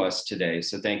to us today.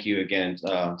 So thank you again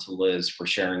to Liz for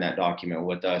sharing that document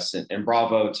with us, and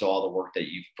bravo to all the work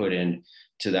that you've put in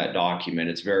to that document.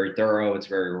 It's very thorough, it's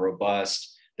very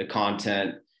robust. The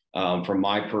content from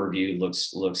my purview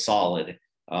looks solid.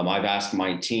 I've asked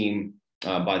my team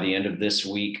by the end of this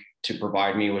week to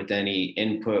provide me with any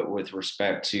input with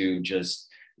respect to just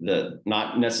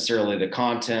not necessarily the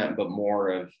content, but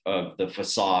more of the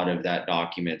facade of that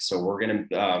document. So we're going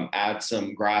to add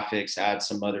some graphics, add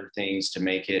some other things to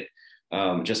make it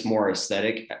just more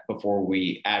aesthetic before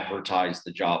we advertise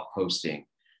the job posting.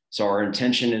 So our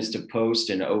intention is to post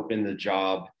and open the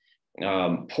job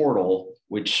portal,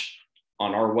 which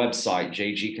on our website,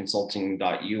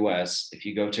 jgconsulting.us, if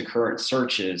you go to current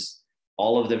searches,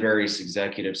 all of the various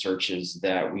executive searches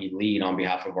that we lead on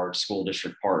behalf of our school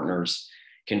district partners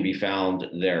can be found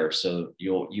there. So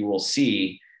you will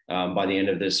see by the end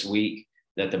of this week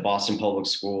that the Boston Public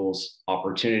Schools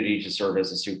opportunity to serve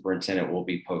as a superintendent will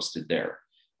be posted there.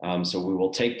 So we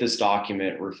will take this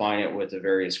document, refine it with the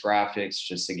various graphics,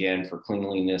 just again, for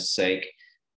cleanliness sake,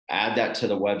 add that to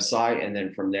the website. And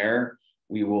then from there,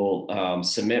 we will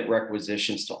submit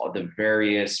requisitions to all the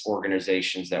various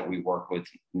organizations that we work with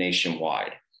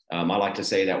nationwide. I like to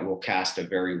say that we'll cast a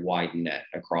very wide net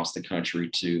across the country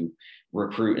to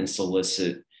recruit and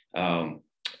solicit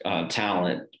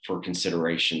talent for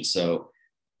consideration. So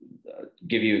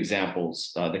give you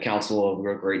examples, the Council of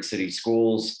Great City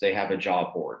Schools, they have a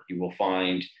job board. You will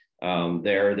find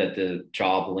there that the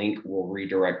job link will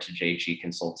redirect to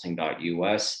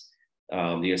jgconsulting.us.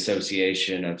 The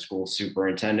Association of School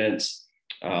Superintendents,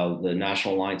 the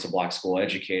National Alliance of Black School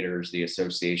Educators, the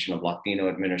Association of Latino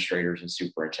Administrators and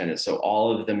Superintendents. So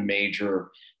all of the major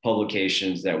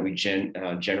publications that we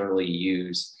generally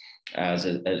use as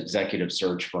an executive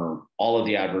search firm, all of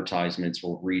the advertisements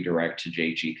will redirect to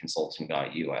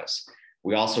jgconsulting.us.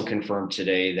 We also confirmed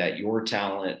today that your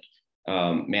talent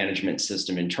management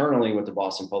system internally with the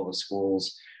Boston Public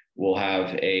Schools will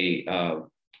have an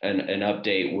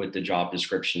update with the job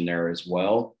description there as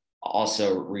well,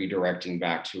 also redirecting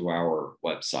back to our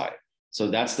website. So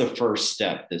that's the first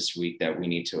step this week that we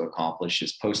need to accomplish,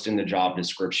 is posting the job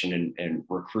description and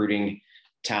recruiting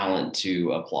talent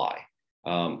to apply.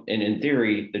 And in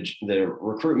theory, the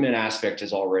recruitment aspect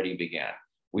has already begun.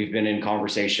 We've been in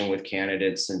conversation with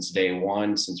candidates since day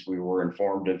one, since we were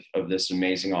informed of this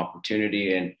amazing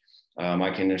opportunity. And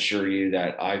I can assure you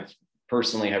that I've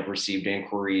personally have received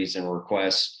inquiries and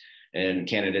requests, and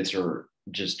candidates are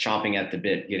just chomping at the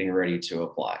bit, getting ready to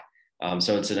apply.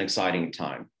 So it's an exciting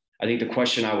time. I think the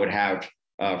question I would have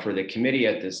for the committee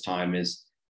at this time is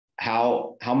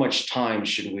how much time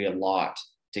should we allot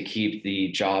to keep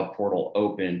the job portal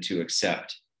open to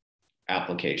accept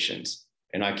applications?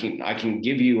 And I can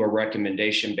give you a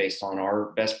recommendation based on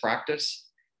our best practice,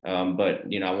 but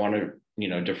I want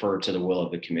to defer to the will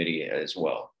of the committee as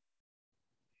well.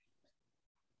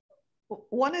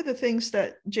 One of the things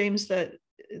that, James, that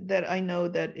I know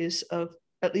that is of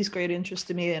at least great interest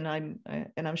to me, and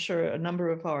I'm sure a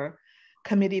number of our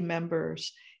committee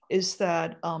members, is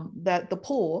that that the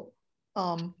pool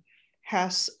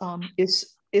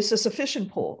is a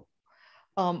sufficient pool,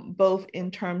 both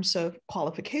in terms of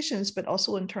qualifications, but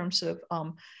also in terms of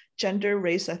gender,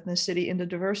 race, ethnicity, and the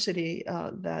diversity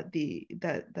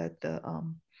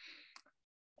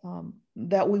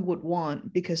that we would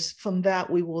want, because from that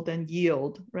we will then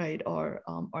yield, right, our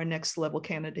next level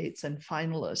candidates and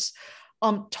finalists.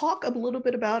 Talk a little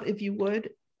bit about, if you would,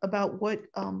 about what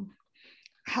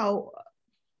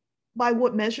by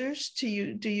what measures do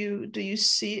you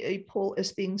see a pool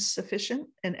as being sufficient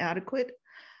and adequate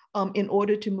in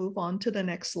order to move on to the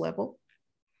next level?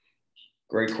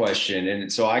 Great question.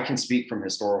 And so I can speak from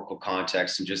historical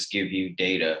context and just give you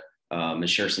data and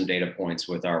share some data points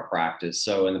with our practice.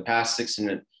 So in the past six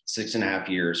and a half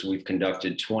years, we've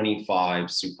conducted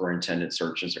 25 superintendent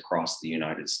searches across the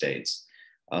United States.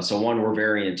 So one, we're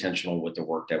very intentional with the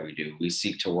work that we do. We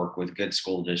seek to work with good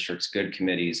school districts, good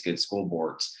committees, good school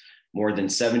boards. More than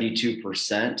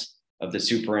 72% of the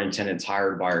superintendents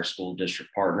hired by our school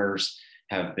district partners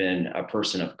have been a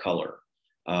person of color.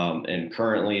 And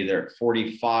currently there are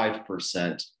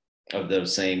 45% of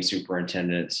those same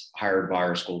superintendents hired by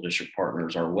our school district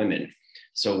partners are women.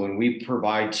 So when we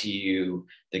provide to you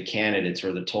the candidates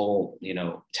or the total,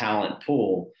 talent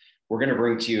pool, we're going to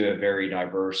bring to you a very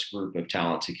diverse group of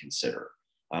talent to consider,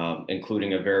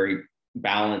 including a very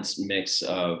balanced mix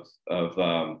of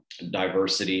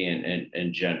diversity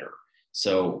and gender.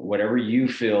 So whatever you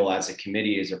feel as a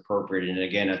committee is appropriate, and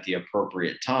again, at the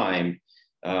appropriate time,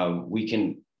 we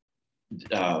can,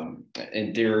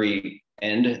 in theory,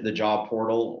 end the job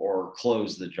portal or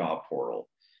close the job portal.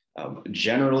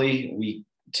 Generally, we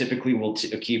typically will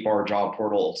keep our job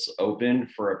portals open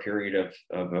for a period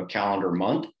of a calendar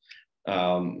month.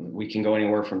 We can go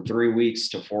anywhere from 3 weeks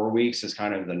to 4 weeks is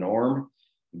kind of the norm.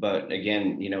 But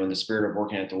again, in the spirit of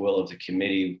working at the will of the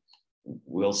committee,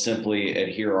 we'll simply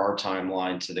adhere our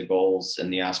timeline to the goals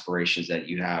and the aspirations that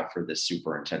you have for this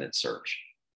superintendent search.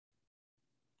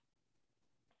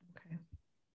 Okay.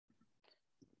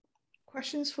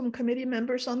 Questions from committee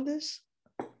members on this?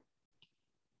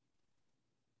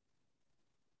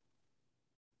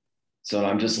 So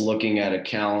I'm just looking at a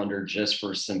calendar just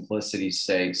for simplicity's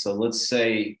sake. So let's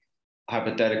say,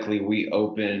 hypothetically, we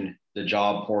open the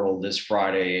job portal this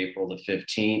Friday, April the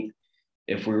 15th.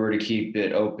 If we were to keep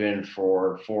it open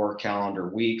for 4 calendar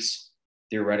weeks,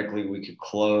 theoretically, we could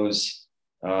close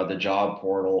the job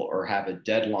portal or have a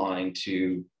deadline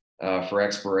for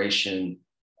expiration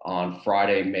on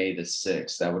Friday, May the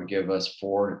 6th. That would give us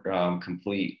 4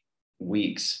 complete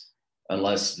weeks,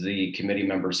 unless the committee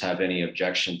members have any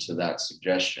objection to that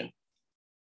suggestion.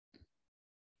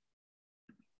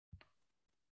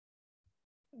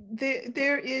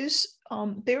 There is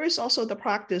also the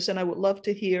practice, and I would love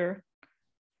to hear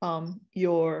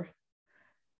your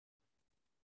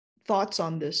thoughts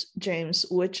on this, James,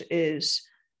 which is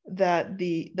that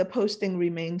the posting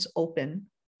remains open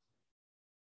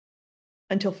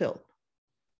until filled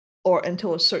or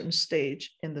until a certain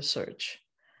stage in the search.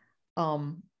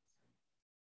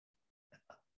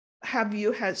 Have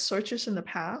you had searches in the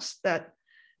past that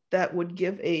would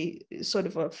give a sort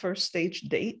of a first stage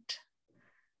date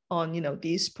on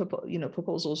these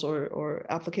proposals or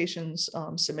applications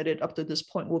submitted up to this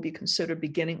point will be considered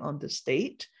beginning on this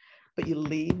date, but you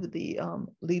leave the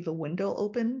window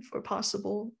open for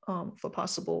possible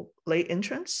late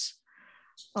entrance?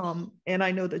 And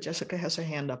I know that Jessica has her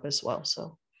hand up as well.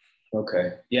 So.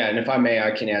 Okay. Yeah, and if I may,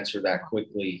 I can answer that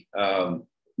quickly.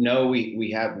 No,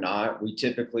 we have not. We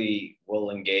typically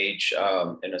will engage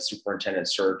in a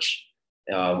superintendent search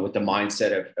with the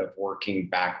mindset of working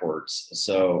backwards.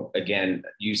 So again,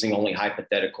 using only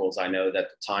hypotheticals, I know that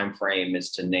the time frame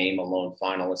is to name a lone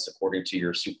finalist according to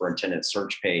your superintendent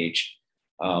search page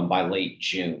by late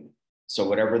June. So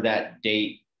whatever that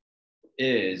date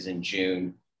is in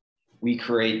June, we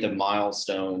create the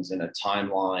milestones and a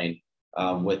timeline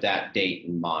with that date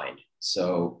in mind.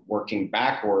 So working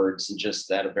backwards,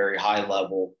 just at a very high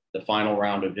level, the final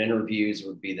round of interviews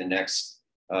would be the next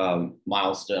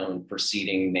milestone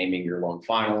preceding naming your lone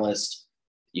finalist.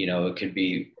 It could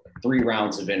be 3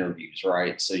 rounds of interviews,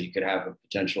 right? So you could have a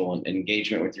potential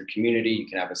engagement with your community. You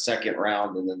can have a second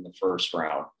round and then the first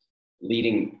round.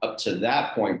 Leading up to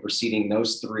that point, preceding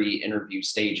those 3 interview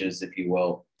stages, if you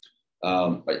will,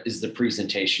 is the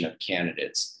presentation of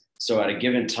candidates. So at a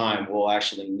given time, we'll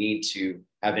actually need to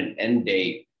have an end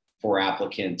date for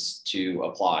applicants to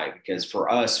apply, because for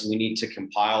us, we need to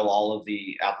compile all of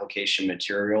the application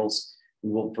materials.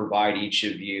 We will provide each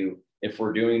of you, if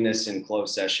we're doing this in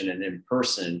closed session and in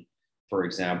person, for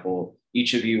example,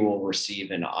 each of you will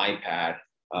receive an iPad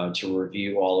to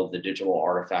review all of the digital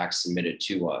artifacts submitted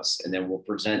to us. And then we'll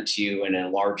present to you in a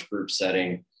large group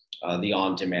setting the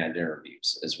on-demand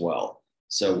interviews as well.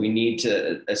 So we need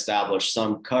to establish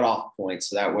some cutoff points,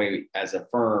 so that way as a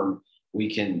firm, we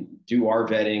can do our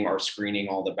vetting, our screening,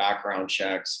 all the background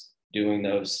checks, doing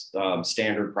those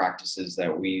standard practices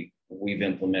that we've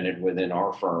implemented within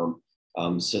our firm.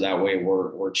 So that way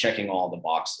we're checking all the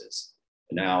boxes.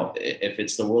 Now, if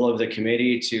it's the will of the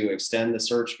committee to extend the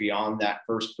search beyond that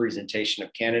first presentation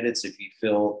of candidates, if you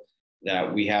feel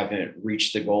that we haven't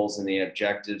reached the goals and the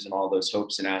objectives and all those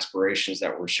hopes and aspirations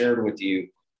that were shared with you,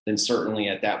 then certainly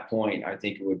at that point, I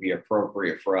think it would be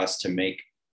appropriate for us to make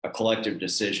a collective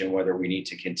decision whether we need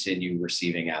to continue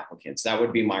receiving applicants. That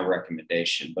would be my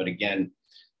recommendation. But again,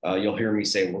 you'll hear me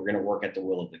say we're going to work at the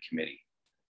will of the committee.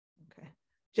 Okay.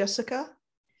 Jessica?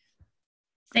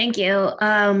 Thank you.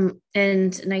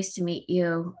 And nice to meet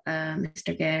you,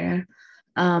 Mr. Guerra.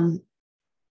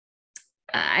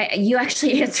 You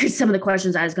actually answered some of the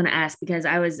questions I was going to ask, because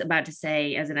I was about to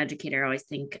say, as an educator, I always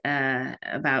think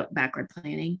about backward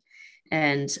planning.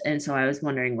 And so I was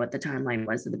wondering what the timeline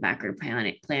was of the backward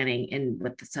planning and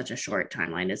with such a short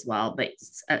timeline as well. But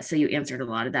so you answered a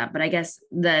lot of that. But I guess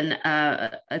then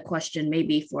a question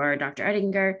maybe for Dr.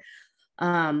 Ettinger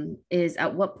is,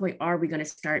 at what point are we going to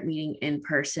start meeting in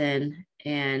person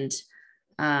and,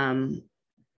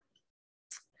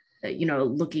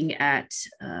 looking at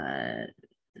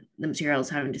the materials,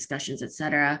 having discussions, et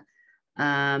cetera.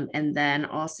 And then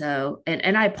also,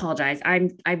 and I apologize,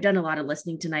 I've done a lot of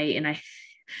listening tonight, and I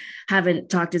haven't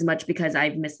talked as much because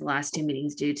I've missed the last 2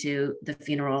 meetings due to the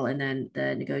funeral and then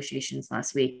the negotiations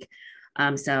last week.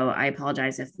 So I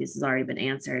apologize if this has already been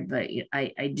answered, but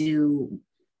I do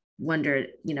wonder,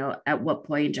 at what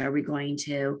point are we going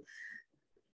to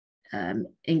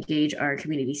engage our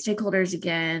community stakeholders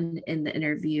again in the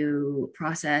interview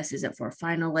process? Is it for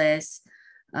finalists?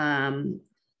 At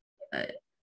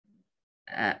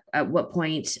what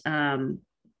point?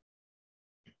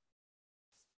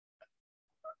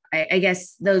 I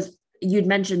guess those, you'd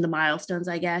mentioned the milestones,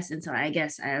 I guess. And so I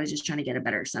guess I was just trying to get a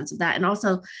better sense of that. And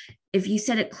also, if you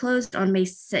said it closed on May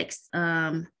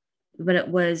 6th, but it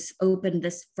was open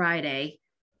this Friday,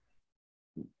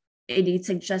 it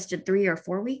suggested 3 or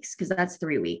 4 weeks, because that's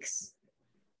 3 weeks.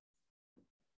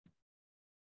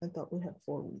 I thought we had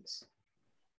 4 weeks.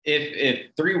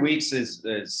 If 3 weeks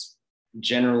is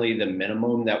generally the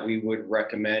minimum that we would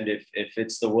recommend, if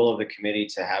it's the will of the committee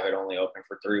to have it only open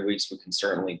for 3 weeks, we can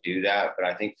certainly do that. But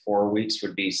I think 4 weeks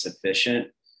would be sufficient.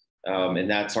 And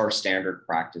that's our standard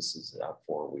practice, is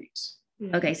 4 weeks.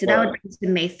 Okay, so that would be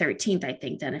May 13th, I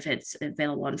think, then, if it's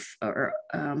available on or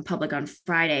public on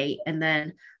Friday. And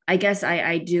then I guess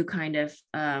I do kind of,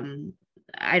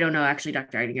 I don't know, actually,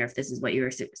 Dr. Eidinger, if this is what you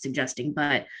were suggesting,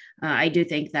 but I do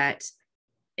think that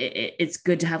it's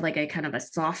good to have like a kind of a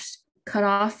soft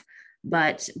cutoff,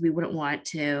 but we wouldn't want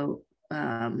to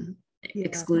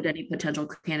exclude any potential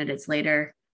candidates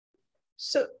later.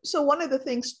 So one of the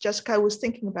things, Jessica, I was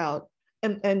thinking about,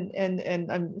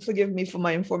 and forgive me for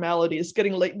my informality, it's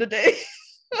getting late in the day.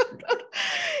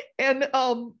 And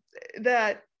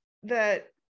that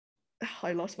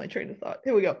I lost my train of thought.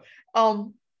 Here we go.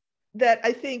 That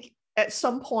I think at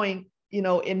some point, you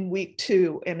know, in week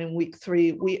 2 and in week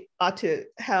 3, we ought to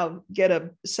get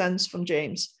a sense from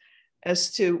James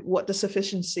as to what the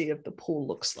sufficiency of the pool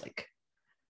looks like,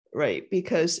 right?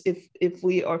 Because if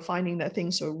we are finding that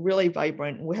things are really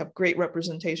vibrant and we have great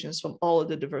representations from all of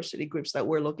the diversity groups that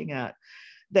we're looking at,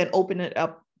 then open it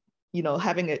up, you know,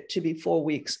 having it to be 4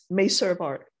 weeks may serve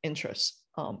our interests,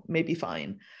 may be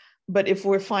fine. But if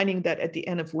we're finding that at the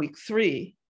end of week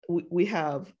 3, we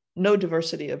have no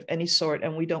diversity of any sort,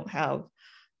 and we don't have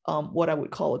what I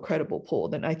would call a credible pool,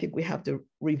 then I think we have to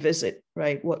revisit,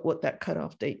 right, what that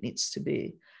cutoff date needs to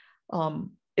be.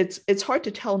 It's hard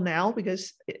to tell now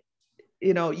because,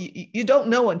 you know, you don't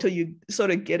know until you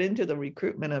sort of get into the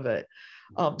recruitment of it.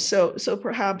 So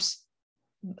perhaps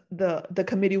the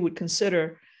committee would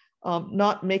consider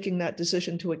not making that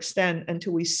decision to extend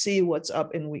until we see what's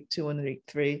up in week 2 and week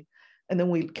 3, and then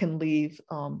we can leave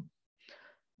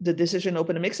the decision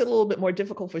open. It makes it a little bit more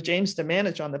difficult for James to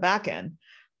manage on the back end.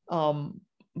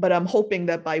 But I'm hoping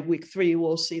that by week 3,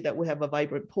 we'll see that we have a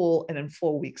vibrant pool, and in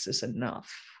 4 weeks is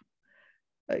enough.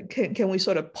 Can we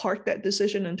sort of park that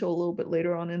decision until a little bit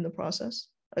later on in the process?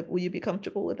 Will you be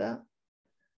comfortable with that?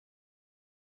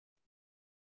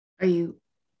 Are you?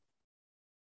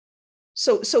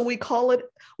 So we call it.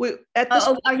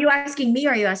 Are you asking me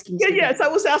or are you asking? Yeah, yes, I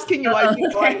was asking you.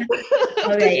 Okay.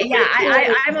 Okay.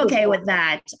 Yeah, I'm okay with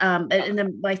that. And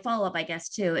then my follow up, I guess,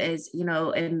 too, is, you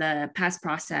know, in the past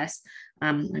process,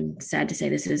 I'm sad to say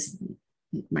this is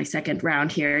my second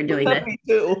round here doing this. Me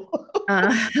too.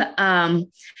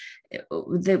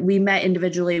 That we met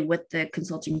individually with the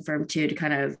consulting firm too, to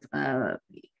kind of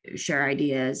share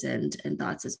ideas and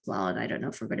thoughts as well. And I don't know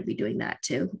if we're going to be doing that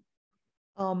too.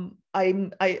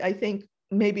 I think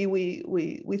maybe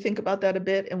we think about that a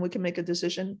bit, and we can make a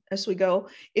decision as we go.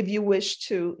 If you wish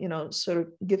to, you know, sort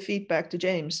of give feedback to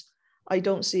James, I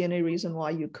don't see any reason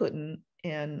why you couldn't.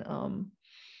 And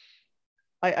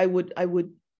I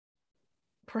would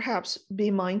perhaps be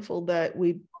mindful that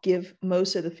we give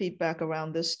most of the feedback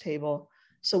around this table,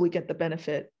 so we get the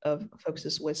benefit of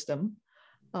folks' wisdom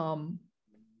around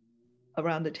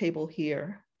the table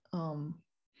here.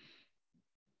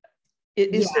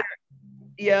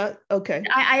 Yeah, okay.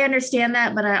 I understand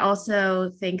that, but I also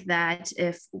think that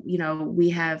if, you know,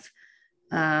 we have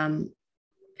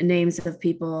names of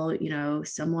people, you know,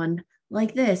 someone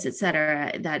like this, et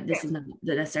cetera, that this is not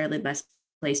necessarily the best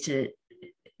place to.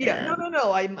 Yeah,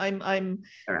 no. I'm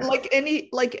like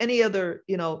any other,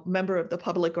 you know, member of the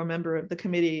public or member of the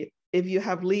committee. If you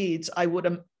have leads, I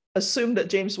would assume that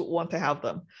James would want to have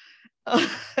them.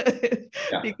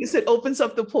 Because it opens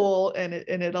up the pool, and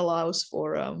it allows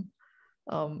for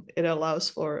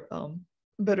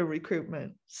better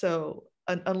recruitment. So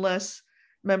unless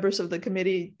members of the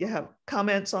committee, you have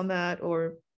comments on that,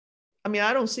 or, I mean,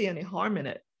 I don't see any harm in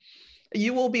it.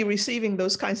 You will be receiving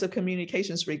those kinds of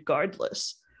communications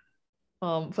regardless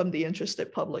from the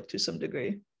interested public to some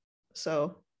degree.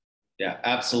 So. Yeah,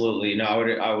 absolutely. No,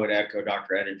 I would echo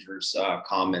Dr. Edinger's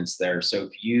comments there. So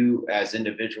if you, as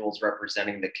individuals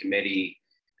representing the committee,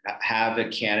 have a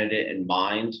candidate in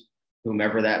mind,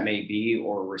 whomever that may be,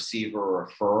 or receive a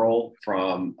referral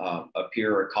from a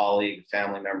peer, a colleague,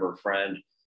 family member, friend,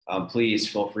 please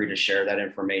feel free to share that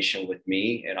information with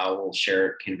me, and I will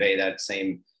convey that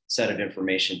same set of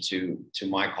information to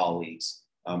my colleagues,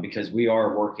 because we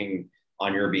are working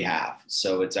on your behalf.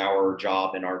 So it's our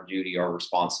job and our duty, our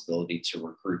responsibility to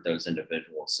recruit those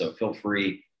individuals. So feel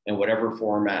free, in whatever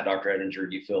format, Dr.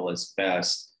 Edinger, you feel is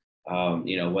best,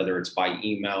 whether it's by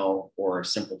email or a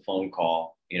simple phone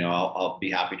call, I'll be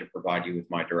happy to provide you with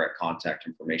my direct contact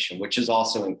information, which is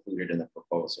also included in the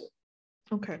proposal.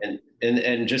 Okay.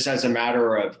 And just as a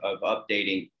matter of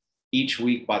updating, each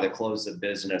week by the close of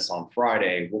business on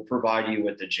Friday, we'll provide you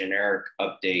with a generic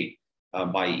update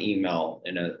by email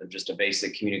and just a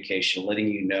basic communication, letting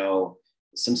you know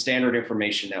some standard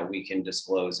information that we can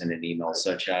disclose in an email,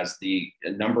 such as the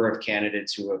number of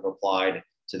candidates who have applied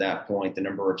to that point, the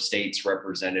number of states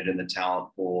represented in the talent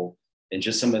pool, and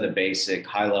just some of the basic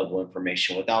high-level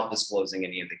information without disclosing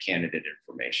any of the candidate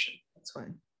information. That's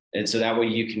fine. And so that way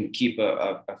you can keep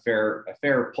a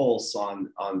fair pulse on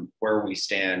where we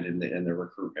stand in the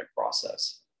recruitment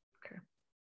process. Okay,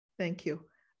 thank you.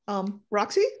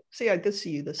 Roxy, see, I did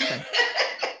see you this time.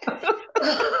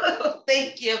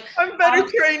 Thank you. I'm better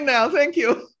trained now. Thank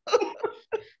you.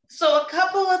 So a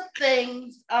couple of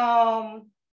things.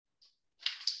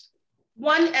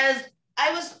 One, as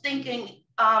I was thinking,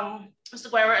 Mr.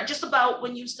 Guerra, just about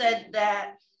when you said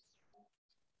that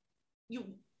you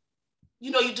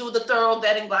do the thorough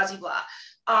vetting, blah, blah,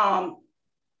 blah.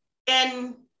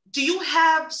 And do you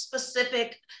have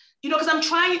specific, because I'm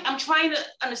trying to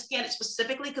understand it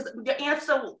specifically, because your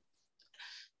answer,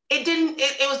 it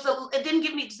didn't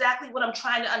give me exactly what I'm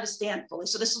trying to understand fully.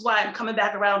 So this is why I'm coming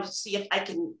back around to see if I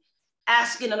can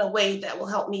ask it in a way that will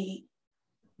help me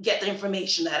get the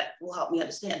information that will help me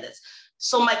understand this.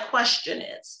 So my question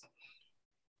is,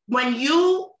 when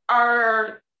you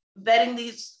are vetting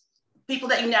these people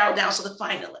that you narrow down, so the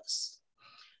finalists.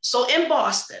 So in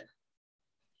Boston,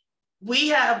 we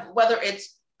have, whether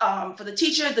it's for the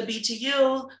teachers, the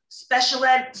BTU, special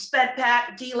ed,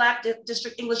 SPEDPAC, DLAC,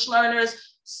 District English Learners,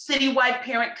 citywide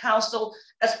parent council,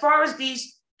 as far as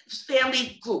these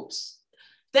family groups.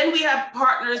 Then we have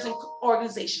partners and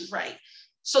organizations, right?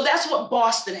 So that's what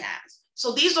Boston has.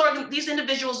 So these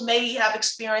individuals may have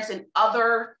experience in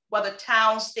other, whether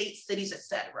towns, states, cities, et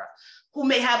cetera, who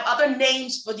may have other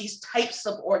names for these types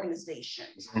of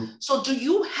organizations. Mm-hmm. So do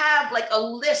you have like a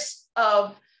list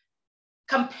of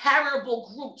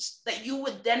comparable groups that you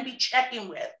would then be checking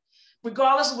with,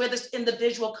 regardless of where this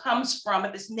individual comes from,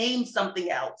 if it's named something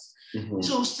else, mm-hmm.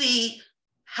 to see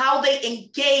how they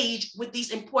engage with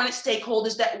these important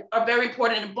stakeholders that are very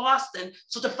important in Boston.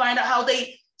 So to find out how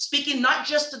they, speaking not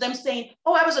just to them saying,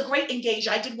 oh, I was a great engager,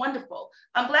 I did wonderful.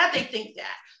 I'm glad they think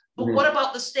that. But mm-hmm. what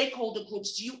about the stakeholder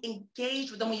groups? Do you engage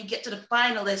with them when you get to the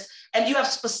finalists? And do you have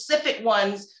specific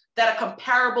ones that are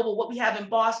comparable with what we have in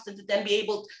Boston to then be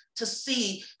able to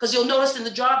see? Because you'll notice in the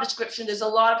job description, there's a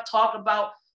lot of talk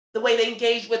about the way they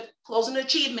engage with closing the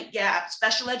achievement gap,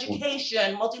 special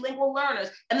education, multilingual learners.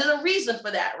 And there's a reason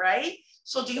for that, right?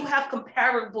 So do you have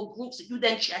comparable groups that you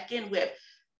then check in with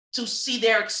to see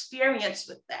their experience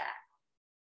with that?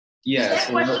 Yes. Does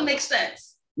that question make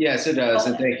sense? Yes, it does. Okay.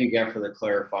 And thank you again for the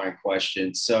clarifying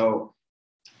question. So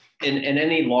in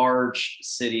any large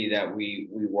city that we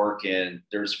work in,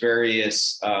 there's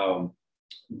various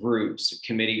groups,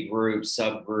 committee groups,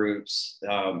 subgroups.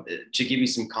 To give you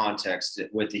some context,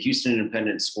 with the Houston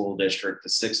Independent School District, the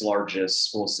 6th largest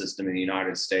school system in the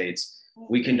United States,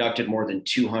 we conducted more than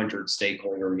 200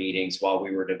 stakeholder meetings while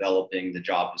we were developing the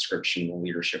job description and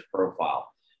leadership profile.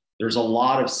 There's a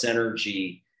lot of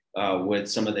synergy with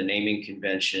some of the naming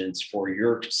conventions for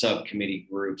your subcommittee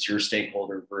groups, your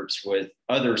stakeholder groups with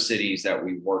other cities that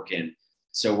we work in.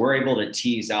 So we're able to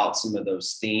tease out some of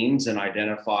those themes and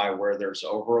identify where there's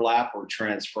overlap or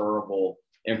transferable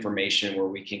information where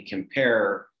we can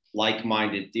compare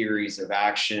like-minded theories of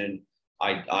action,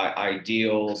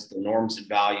 ideals, the norms and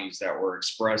values that were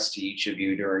expressed to each of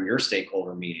you during your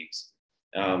stakeholder meetings.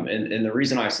 And the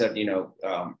reason I said,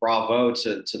 bravo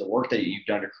to the work that you've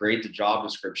done to create the job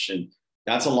description,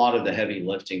 that's a lot of the heavy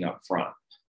lifting up front.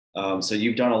 So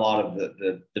you've done a lot of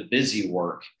the busy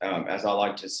work, as I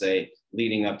like to say,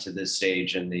 leading up to this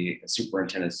stage in the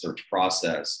superintendent search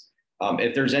process.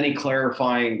 If there's any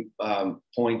clarifying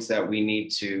points that we need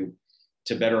to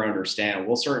better understand,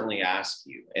 we'll certainly ask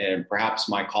you. And perhaps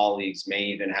my colleagues may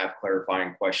even have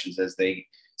clarifying questions as they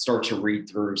start to read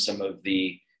through some of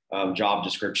the job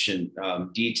description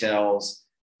details.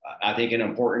 I think an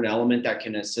important element that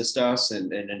can assist us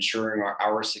in ensuring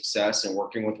our success and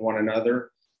working with one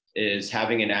another is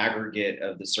having an aggregate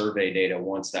of the survey data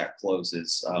once that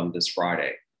closes this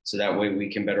Friday. So that way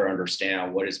we can better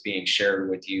understand what is being shared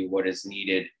with you, what is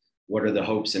needed, what are the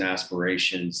hopes and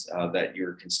aspirations that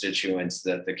your constituents,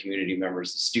 that the community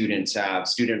members, the students have.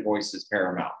 Student voice is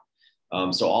paramount.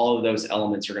 So all of those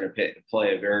elements are going to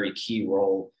play a very key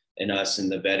role in us in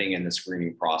the vetting and the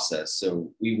screening process.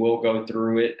 So we will go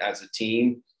through it as a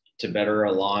team to better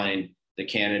align the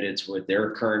candidates with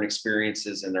their current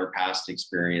experiences and their past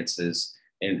experiences,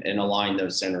 and align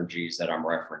those synergies that I'm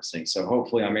referencing. So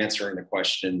hopefully I'm answering the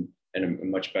question in a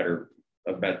much better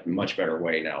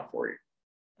way now for you.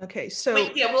 Okay, so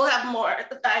yeah, we'll have more at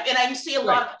the time, and I see a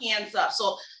lot of hands up.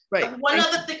 So one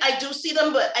other thing, I do see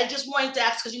them, but I just wanted to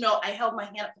ask, because I held my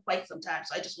hand up for quite some time,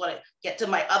 so I just want to get to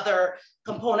my other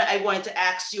component I wanted to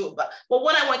ask you about. Well,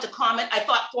 one, I wanted to comment. I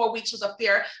thought 4 weeks was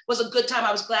a good time.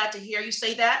 I was glad to hear you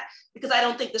say that, because I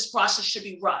don't think this process should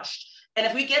be rushed. And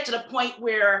if we get to the point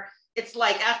where it's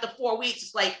like after 4 weeks,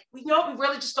 it's like, we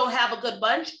really just don't have a good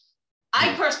bunch.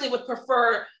 I personally would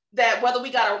prefer that, whether we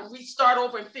got to restart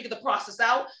over and figure the process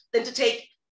out, than to take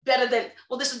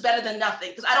this is better than nothing,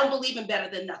 because I don't believe in better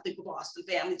than nothing for Boston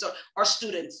families or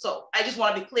students. So I just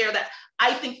want to be clear that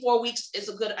I think 4 weeks is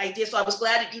a good idea. So I was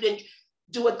glad that you didn't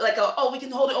do it like we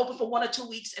can hold it open for 1 or 2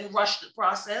 weeks and rush the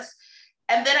process.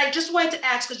 And then I just wanted to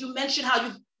ask, because you mentioned how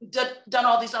you've done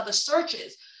all these other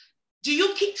searches. Do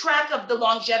you keep track of the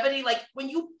longevity? Like when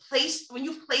you've placed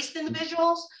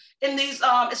individuals in these,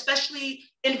 especially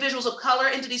individuals of color,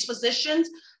 into these positions,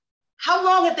 how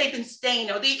long have they been staying?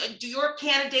 Do your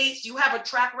candidates, do you have a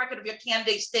track record of your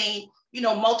candidates staying,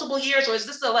 multiple years? Or is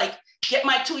this a get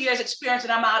my 2 years experience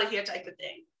and I'm out of here type of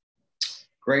thing?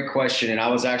 Great question. And I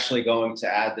was actually going to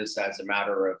add this as a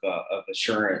matter of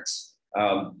assurance.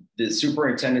 The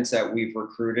superintendents that we've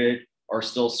recruited are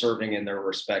still serving in their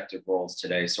respective roles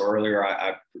today. So earlier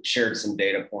I shared some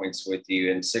data points with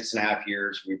you. In 6.5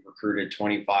 years, we've recruited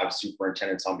 25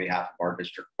 superintendents on behalf of our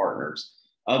district partners.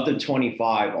 Of the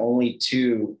 25, only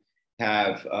 2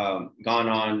 have gone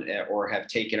on or have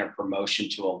taken a promotion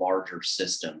to a larger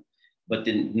system. But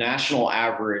the national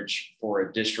average for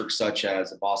a district such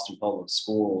as Boston Public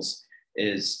Schools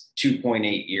is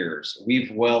 2.8 years.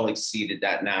 We've well exceeded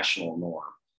that national norm.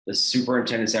 The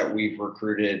superintendents that we've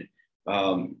recruited,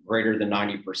 greater than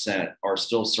 90%, are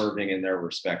still serving in their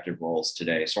respective roles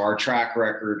today. So our track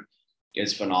record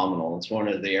is phenomenal. It's one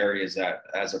of the areas that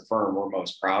as a firm we're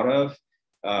most proud of.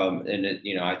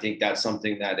 I think that's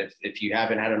something that if you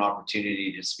haven't had an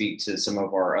opportunity to speak to some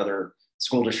of our other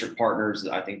school district partners,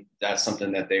 I think that's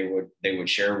something that they would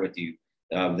share with you.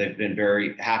 They've been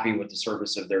very happy with the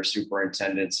service of their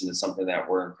superintendents, and it's something that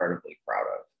we're incredibly proud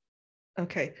of.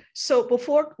 Okay, so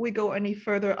before we go any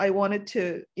further, I wanted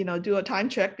to do a time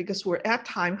check because we're at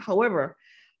time. However,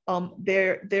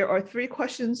 there are 3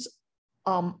 questions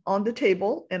on the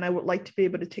table, and I would like to be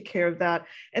able to take care of that.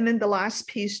 And then the last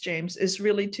piece, James, is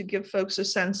really to give folks a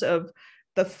sense of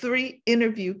the 3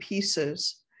 interview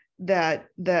pieces that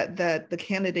the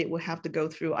candidate will have to go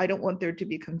through. I don't want there to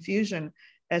be confusion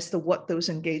as to what those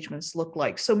engagements look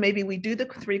like. So maybe we do the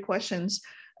 3 questions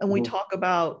and we talk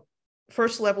about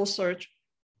first level search,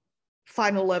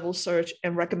 final level search,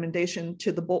 and recommendation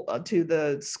to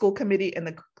the school committee and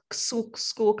the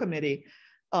school committee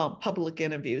public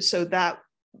interviews. So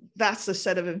that's the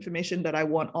set of information that I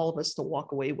want all of us to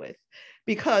walk away with,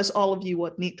 because all of you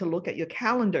would need to look at your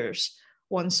calendars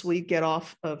once we get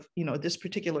off of this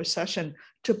particular session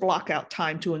to block out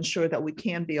time to ensure that we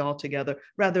can be all together,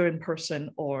 rather in person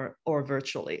or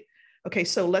virtually. Okay,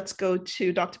 so let's go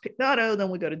to Dr. Pignato, then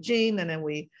we go to Jean, and then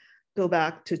we go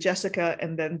back to Jessica,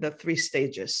 and then the 3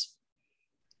 stages.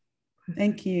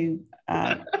 Thank you.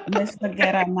 Ms.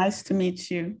 Noguera, nice to meet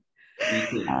you.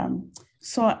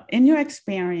 So in your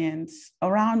experience,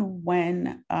 around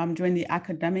when during the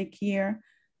academic year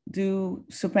do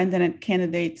superintendent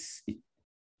candidates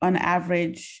on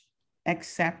average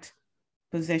accept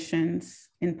positions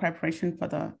in preparation for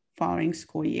the following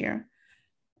school year?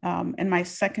 And my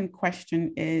second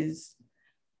question is,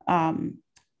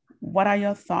 what are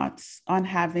your thoughts on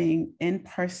having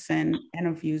in-person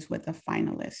interviews with the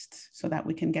finalists so that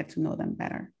we can get to know them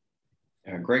better?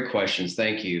 Great questions,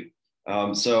 thank you.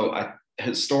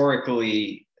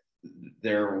 Historically,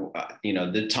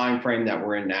 the time frame that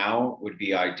we're in now would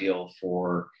be ideal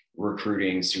for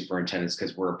recruiting superintendents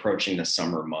because we're approaching the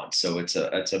summer months. So it's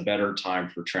a better time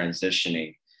for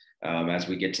transitioning. As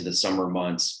we get to the summer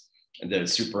months, the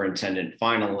superintendent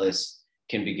finalists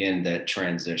can begin that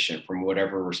transition from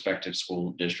whatever respective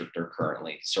school district they're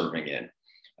currently serving in.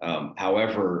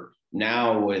 However,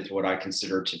 now with what I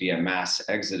consider to be a mass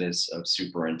exodus of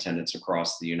superintendents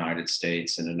across the United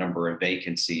States and a number of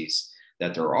vacancies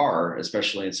that there are,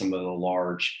 especially in some of the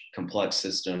large complex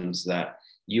systems that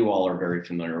you all are very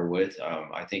familiar with.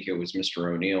 I think it was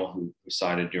Mr. O'Neill who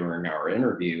cited during our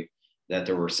interview that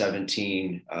there were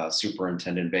 17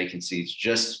 superintendent vacancies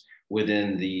just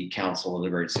within the Council of the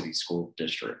Great City School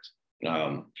District.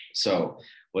 So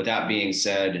with that being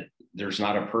said, there's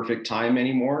not a perfect time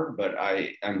anymore, but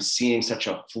I'm seeing such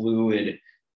a fluid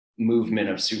movement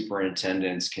of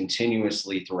superintendents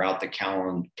continuously throughout the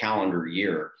calendar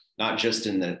year, not just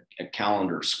in the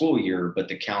calendar school year, but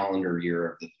the calendar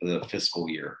year of the fiscal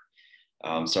year.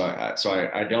 So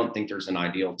I don't think there's an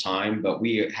ideal time, but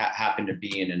we happen to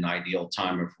be in an ideal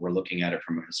time if we're looking at it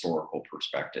from a historical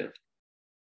perspective.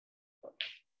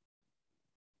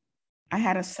 I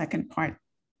had a second part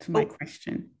to my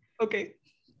question. Okay.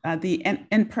 The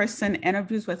in-person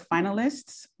interviews with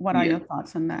finalists, what are your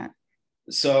thoughts on that?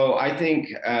 So I think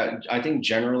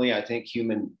generally, the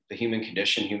human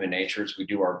condition, human nature is we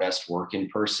do our best work in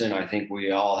person. I think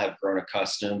we all have grown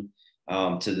accustomed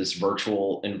to this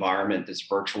virtual environment, this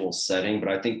virtual setting, but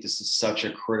I think this is such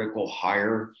a critical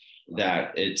hire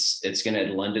that it's going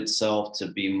to lend itself to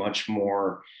be much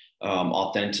more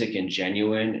authentic and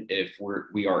genuine if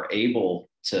we are able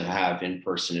to have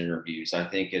in-person interviews. I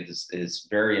think it's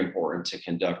very important to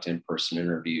conduct in-person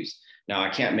interviews. Now, I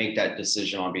can't make that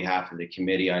decision on behalf of the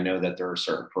committee. I know that there are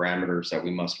certain parameters that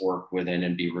we must work within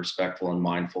and be respectful and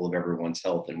mindful of everyone's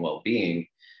health and well-being.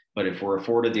 But if we're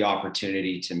afforded the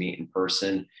opportunity to meet in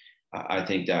person, I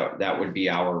think that would be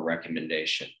our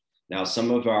recommendation. Now, some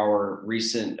of our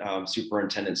recent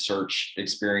superintendent search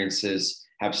experiences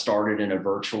have started in a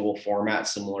virtual format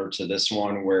similar to this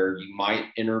one, where you might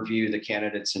interview the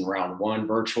candidates in round one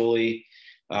virtually,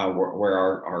 where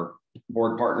our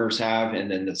board partners have, and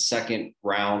then the second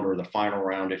round, or the final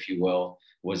round, if you will,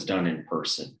 was done in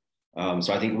person.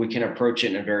 So I think we can approach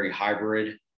it in a very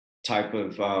hybrid type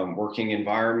of working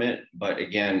environment, but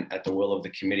again, at the will of the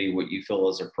committee, what you feel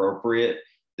is appropriate,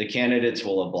 the candidates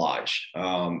will oblige.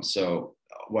 So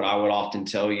what I would often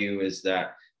tell you is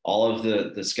that all of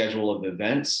the schedule of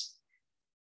events,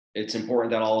 it's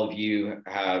important that all of you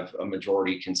have a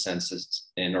majority consensus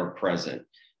and are present.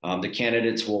 The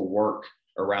candidates will work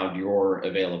around your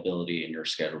availability and your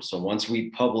schedule. So once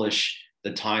we publish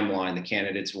the timeline, the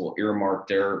candidates will earmark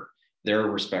their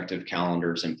respective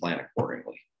calendars and plan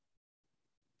accordingly.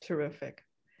 Terrific.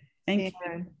 Thank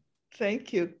you.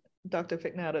 Thank you, Dr.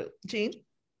 Fignato. Jean?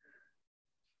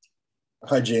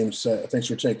 Hi, James. Thanks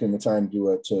for taking the time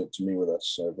to meet with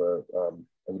us. I've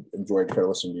enjoyed kind of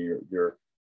listening to your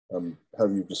how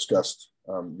you've discussed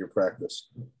your practice.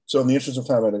 So in the interest of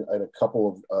time, I had a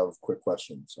couple of quick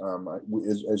questions.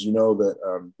 As you know, that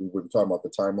we've been talking about the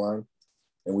timeline,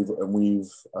 and we've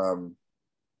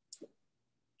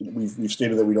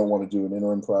stated that we don't want to do an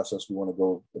interim process. We want to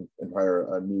go and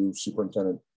hire a new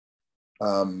superintendent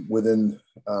within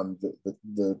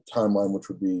the timeline, which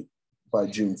would be by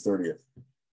June 30th.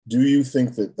 Do you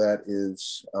think that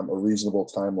is a reasonable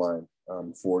timeline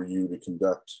for you to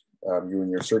conduct, you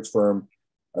and your search firm,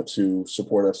 to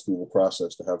support us through the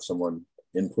process to have someone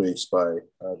in place by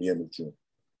the end of June?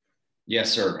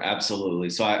 Yes, sir, absolutely.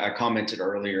 So I commented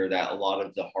earlier that a lot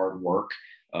of the hard work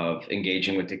of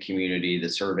engaging with the community, the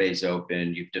survey's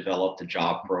open, you've developed the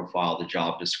job profile, the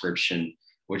job description,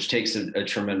 which takes a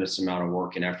tremendous amount of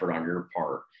work and effort on your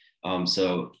part.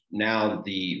 So now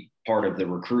the part of the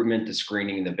recruitment, the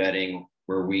screening, the vetting,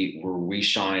 where we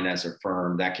shine as a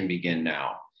firm, that can begin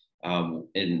now.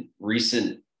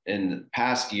 In the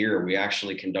past year, we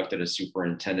actually conducted a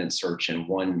superintendent search in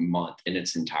 1 month in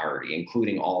its entirety,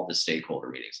 including all the stakeholder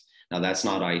meetings. Now, that's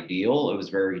not ideal. It was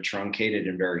very truncated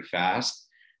and very fast,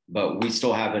 but we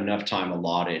still have enough time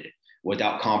allotted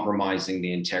without compromising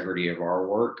the integrity of our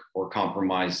work or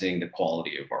compromising the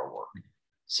quality of our work.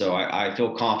 So I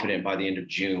feel confident by the end of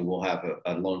June, we'll have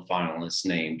a lone finalist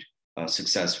named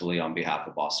successfully on behalf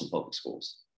of Boston Public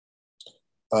Schools.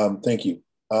 Thank you.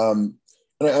 And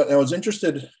I was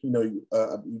interested, you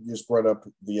just brought up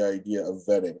the idea of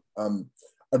vetting.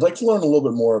 I'd like to learn a little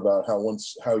bit more about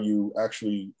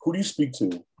who do you speak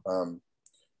to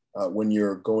when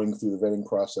you're going through the vetting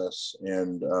process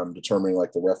and determining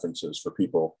like the references for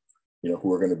people,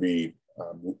 who are going to be,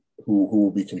 who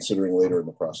will be considering later in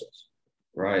the process?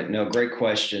 Right. No, great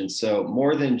question. So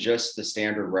more than just the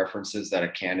standard references that a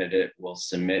candidate will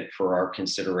submit for our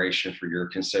consideration, for your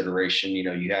consideration,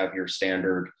 you have your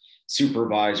standard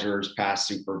supervisors, past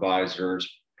supervisors,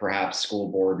 perhaps school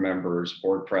board members,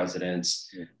 board presidents,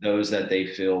 those that they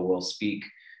feel will speak,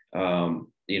 at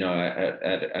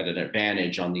an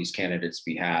advantage on these candidates'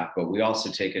 behalf. But we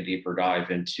also take a deeper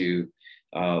dive into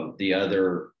the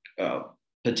other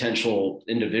potential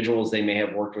individuals they may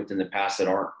have worked with in the past that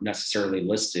aren't necessarily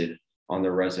listed on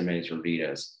their resumes or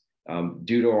vitas.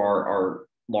 Due to our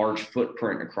large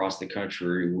footprint across the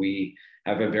country, we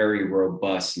have a very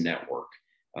robust network.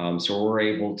 So we're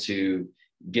able to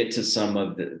get to some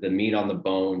of the meat on the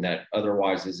bone that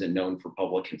otherwise isn't known for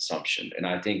public consumption. And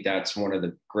I think that's one of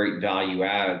the great value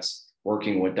adds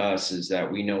working with us, is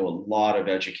that we know a lot of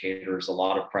educators, a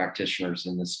lot of practitioners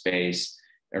in the space,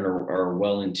 and are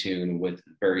well in tune with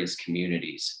various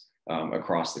communities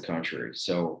across the country.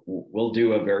 So we'll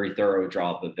do a very thorough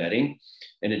job of vetting.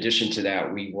 In addition to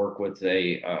that, we work with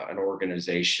an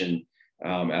organization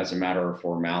as a matter of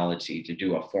formality to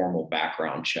do a formal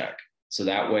background check. So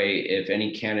that way, if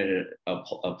any candidate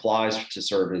applies to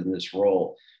serve in this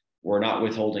role, we're not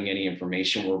withholding any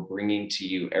information. We're bringing to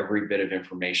you every bit of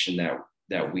information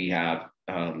that we have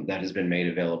that has been made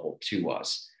available to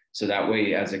us. So that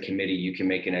way, as a committee, you can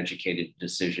make an educated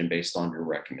decision based on your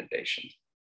recommendation.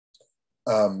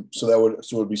 So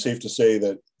it would be safe to say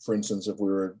that, for instance, if we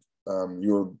were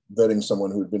you were vetting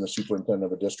someone who had been a superintendent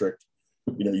of a district,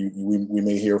 we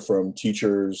may hear from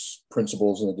teachers,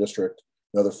 principals in the district,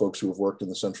 and other folks who have worked in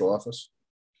the central office.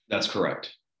 That's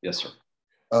correct. Yes, sir.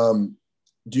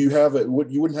 Do you have it?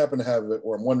 You wouldn't happen to have it,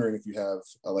 or I'm wondering if you have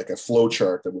like a flow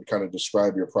chart that would kind of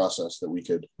describe your process that we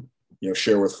could,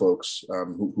 share with folks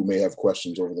who may have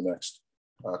questions over the next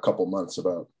couple months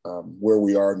about where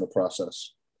we are in the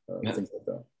process, things like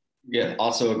that. Yeah,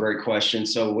 also a great question.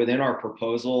 So within our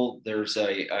proposal, there's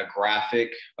a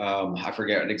graphic. I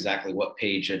forget exactly what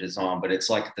page it is on, but it's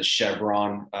like the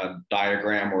chevron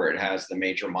diagram where it has the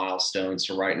major milestones.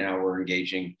 So right now we're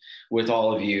engaging with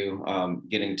all of you,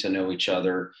 getting to know each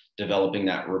other, developing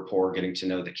that rapport, getting to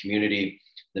know the community.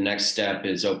 The next step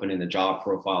is opening the job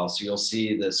profile. So you'll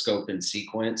see the scope and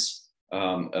sequence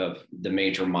of the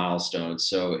major milestones.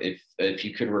 So if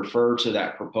you could refer to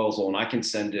that proposal, and I can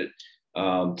send it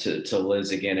to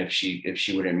Liz again, if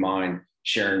she wouldn't mind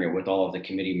sharing it with all of the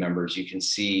committee members, you can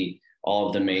see all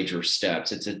of the major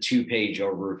steps. It's a 2-page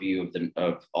overview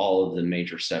of all of the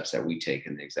major steps that we take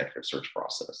in the executive search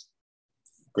process.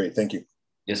 Great, thank you.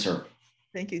 Yes, sir.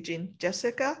 Thank you, Jean.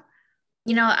 Jessica?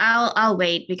 I'll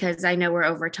wait because I know we're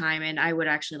over time, and I would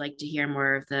actually like to hear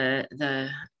more of the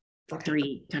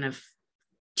three kind of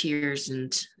tiers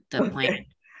and the plan.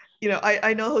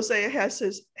 I know Jose has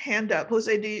his hand up.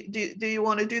 Jose, do you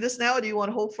want to do this now, or do you want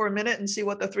to hold for a minute and see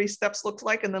what the 3 steps look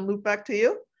like and then loop back to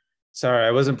you? Sorry, I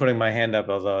wasn't putting my hand up,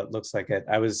 although it looks like it.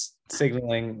 I was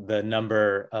signaling the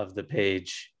number of the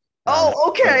page. Oh,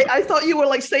 okay. I thought you were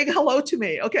like saying hello to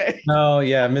me. Okay. No,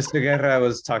 yeah, Mr. Guerra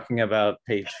was talking about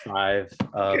page 5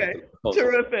 of okay. the proposal.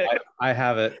 Terrific. I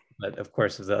have it, but of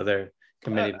course, if the other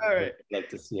committee would like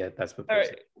to see it, that's what. All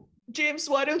right. James,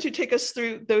 why don't you take us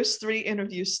through those 3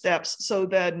 interview steps, so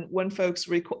then when folks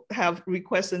have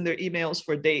requests in their emails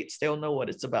for dates, they'll know what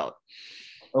it's about.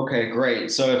 Okay,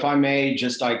 great. So if I may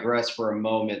just digress for a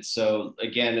moment. So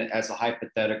again, as a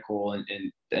hypothetical,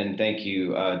 and thank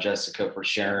you, Jessica, for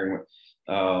sharing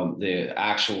the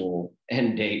actual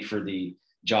end date for the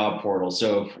job portal.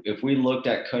 So if we looked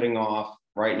at cutting off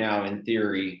right now, in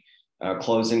theory,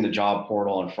 closing the job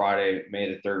portal on Friday,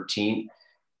 May the 13th,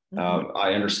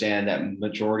 I understand that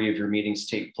majority of your meetings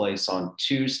take place on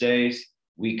Tuesdays.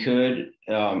 We could,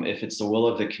 if it's the will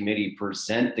of the committee,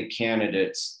 present the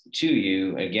candidates to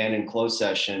you again in closed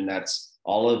session. That's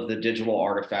all of the digital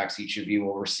artifacts. Each of you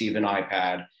will receive an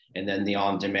iPad, and then the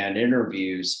on-demand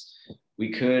interviews.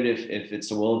 We could, if it's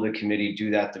the will of the committee, do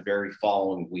that the very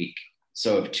following week.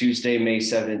 So if Tuesday, May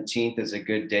 17th is a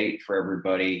good date for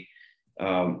everybody,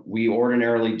 we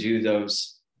ordinarily do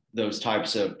those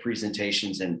types of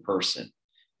presentations in person.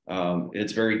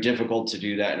 It's very difficult to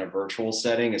do that in a virtual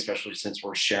setting, especially since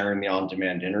we're sharing the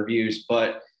on-demand interviews.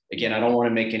 But again, I don't want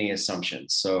to make any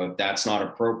assumptions. So if that's not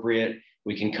appropriate,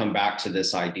 we can come back to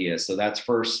this idea. So that's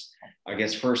first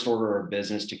order of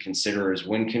business to consider is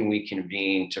when can we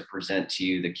convene to present to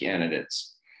you the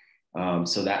candidates?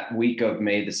 So that week of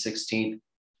May the 16th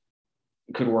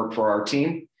could work for our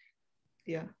team.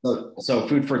 Yeah. So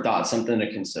food for thought, something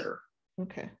to consider.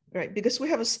 Okay, right. Because we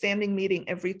have a standing meeting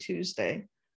every Tuesday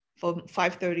from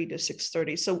 5:30 to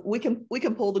 6:30. So we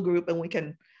can pull the group and we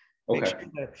can make sure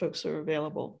that folks are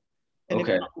available. And if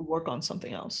not, we'll work on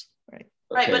something else, right?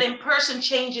 Right, but in person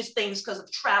changes things because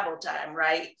of travel time,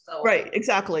 right? So right,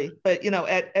 exactly. But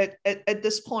at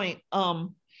this point,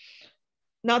 now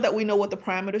that we know what the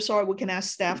parameters are, we can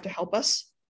ask staff to help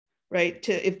us, right?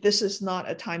 If this is not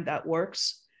a time that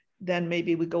works, then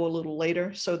maybe we go a little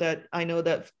later, so that I know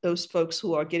that those folks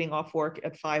who are getting off work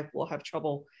at 5 will have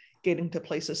trouble getting to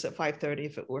places at 5:30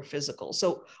 if it were physical.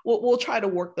 So we'll try to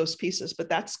work those pieces, but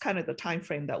that's kind of the time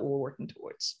frame that we're working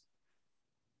towards.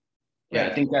 Yeah,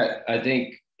 I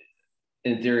think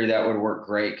in theory, that would work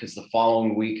great because the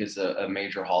following week is a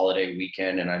major holiday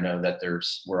weekend. And I know that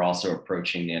we're also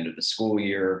approaching the end of the school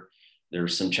year.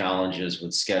 There's some challenges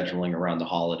with scheduling around the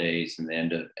holidays and the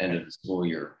end of the school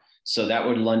year. So that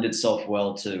would lend itself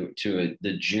well to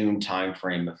the June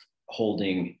timeframe of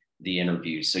holding the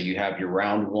interviews. So you have your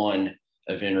round one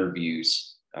of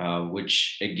interviews,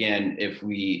 which again, if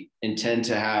we intend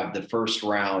to have the first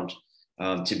round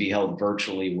to be held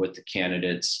virtually with the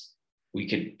candidates, we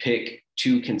could pick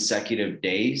 2 consecutive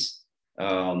days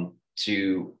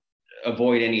to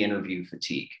avoid any interview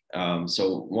fatigue.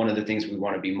 So one of the things we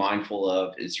want to be mindful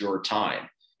of is your time.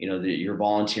 You know, that you're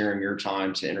volunteering your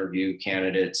time to interview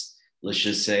candidates. Let's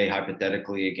just say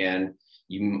hypothetically again,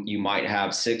 you might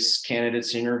have 6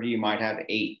 candidates to interview, you might have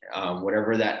 8,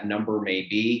 whatever that number may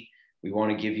be. We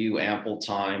want to give you ample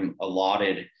time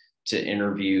allotted to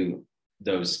interview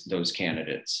those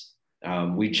candidates.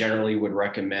 We generally would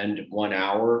recommend 1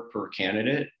 hour per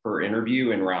candidate per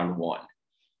interview in round 1.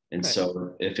 And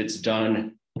so if it's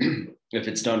done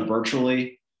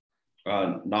virtually,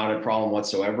 not a problem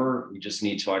whatsoever. We just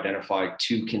need to identify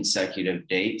 2 consecutive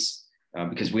dates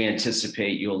because we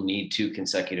anticipate you'll need 2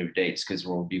 consecutive dates because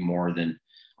there will be more than,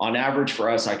 on average for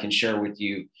us, I can share with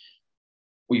you,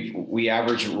 we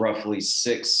average roughly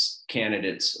 6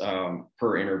 candidates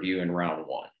per interview in round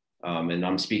 1. And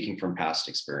I'm speaking from past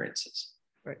experiences.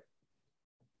 Right.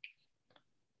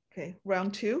 Okay,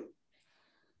 round 2.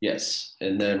 Yes,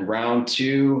 and then round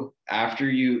 2, after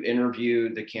you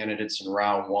interview the candidates in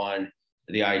round 1,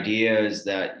 the idea is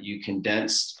that you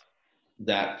condense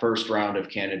that first round of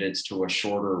candidates to a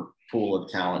shorter pool of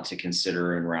talent to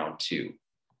consider in round 2.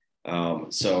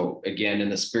 So again, in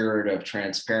the spirit of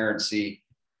transparency,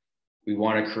 we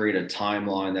want to create a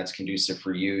timeline that's conducive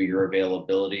for you, your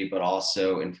availability, but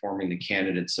also informing the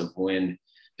candidates of when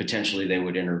potentially they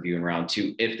would interview in round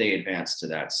 2 if they advance to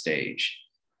that stage.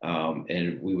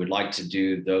 And we would like to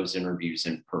do those interviews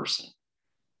in person.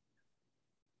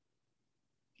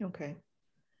 Okay.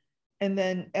 And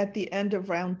then at the end of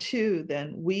round 2,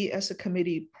 then we as a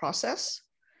committee process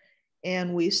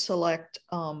and we select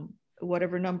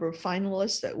whatever number of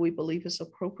finalists that we believe is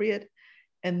appropriate.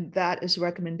 And that is a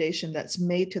recommendation that's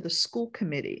made to the school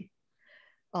committee.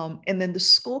 And then the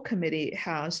school committee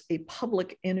has a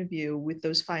public interview with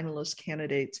those finalist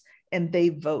candidates and they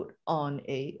vote on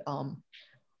the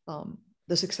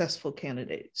successful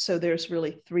candidate. So there's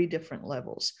really 3 different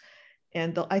levels.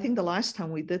 And I think the last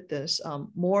time we did this,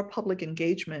 more public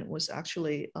engagement was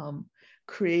actually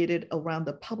created around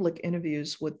the public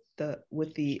interviews with the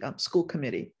school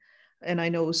committee. And I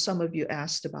know some of you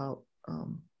asked about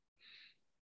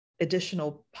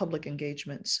additional public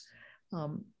engagements.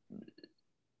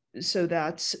 So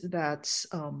that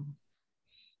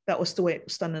was the way it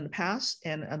was done in the past.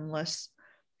 And unless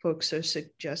folks are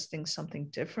suggesting something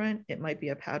different, it might be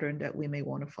a pattern that we may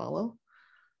want to follow.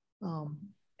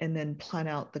 And then plan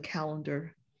out the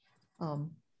calendar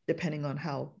depending on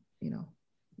how,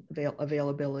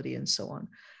 availability and so on.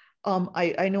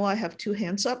 I know I have 2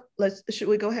 hands up. Should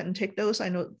we go ahead and take those? I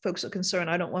know folks are concerned.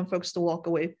 I don't want folks to walk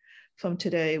away from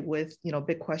today with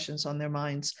big questions on their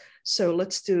minds. So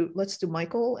let's do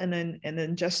Michael and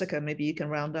then Jessica. Maybe you can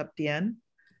round up Deanne.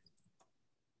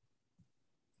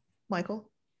 Michael.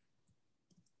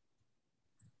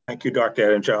 Thank you, Dr.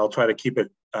 Edinger. I'll try to keep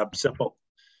it simple.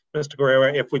 Mr.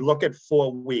 Guerrero, if we look at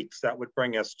 4 weeks, that would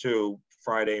bring us to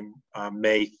Friday,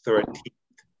 May 13th.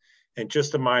 And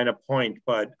just a minor point,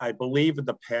 but I believe in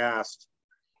the past,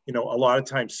 a lot of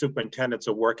times superintendents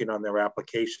are working on their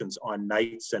applications on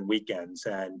nights and weekends,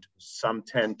 and some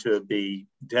tend to be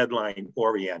deadline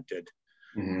oriented.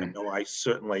 Mm-hmm. I know I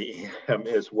certainly am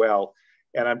as well.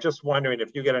 And I'm just wondering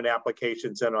if you get an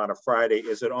application in on a Friday,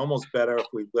 is it almost better if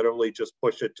we literally just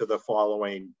push it to the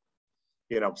following,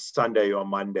 Sunday or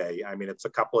Monday? I mean, it's a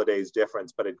couple of days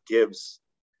difference, but it gives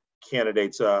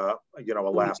candidates a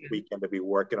last weekend to be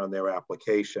working on their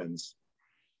applications.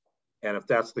 And if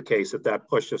that's the case, if that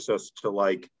pushes us to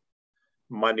like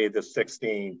Monday the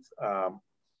 16th,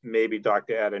 maybe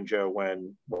Dr. Edinger,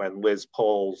 when Liz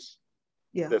polls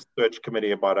the search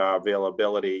committee about our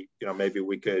availability, maybe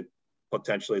we could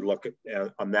potentially look at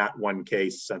on that one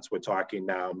case, since we're talking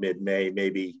now mid-May,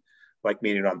 maybe like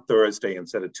meeting on Thursday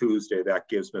instead of Tuesday. That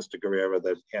gives Mr. Guerrero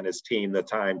and his team the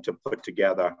time to put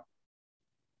together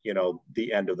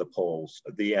the end of the polls,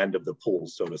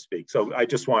 so to speak. So I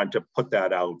just wanted to put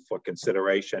that out for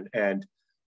consideration. And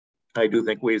I do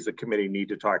think we as a committee need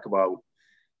to talk about,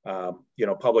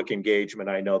 public engagement.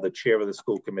 I know the chair of the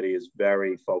school committee is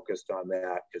very focused on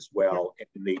that as well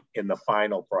in the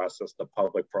final process, the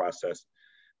public process.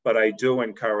 But I do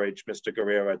encourage Mr.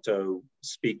 Guerrero to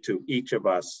speak to each of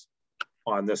us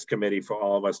on this committee for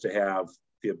all of us to have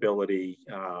the ability,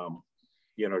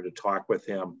 you know, to talk with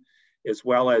him, as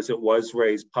well as it was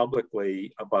raised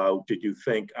publicly about, did you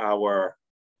think our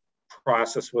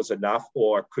process was enough,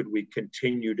 or could we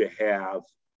continue to have,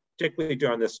 particularly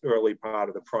during this early part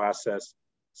of the process,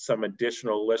 some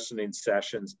additional listening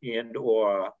sessions, and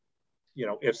or, you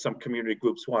know, if some community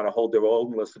groups want to hold their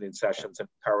own listening sessions,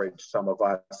 encourage some of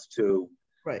us to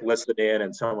listen in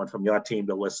and someone from your team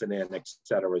to listen in, et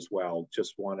cetera, as well.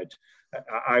 Just wanted,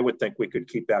 I would think we could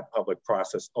keep that public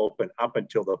process open up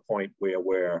until the point where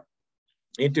we're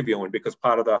interviewing, because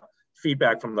part of the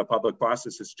feedback from the public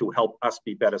process is to help us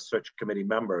be better search committee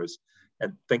members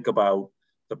and think about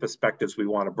the perspectives we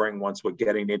want to bring once we're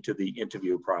getting into the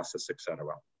interview process, et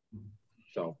cetera.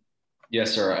 So.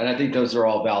 Yes, sir. And I think those are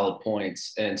all valid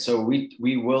points. And so we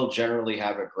will generally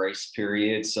have a grace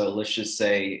period. So let's just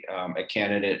say a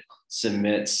candidate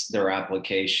submits their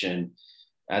application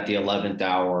at the 11th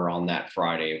hour on that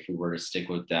Friday, if we were to stick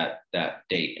with that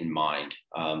date in mind,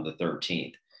 the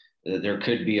 13th. There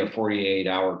could be a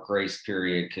 48-hour grace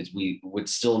period, because we would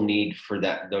still need for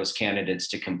those candidates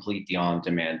to complete the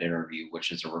on-demand interview,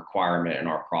 which is a requirement in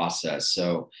our process.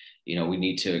 So, you know, we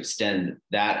need to extend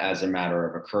that as a matter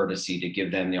of a courtesy to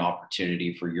give them the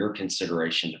opportunity for your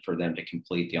consideration for them to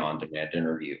complete the on-demand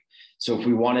interview. So if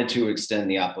we wanted to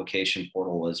extend the application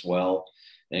portal as well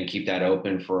and keep that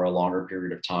open for a longer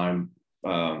period of time,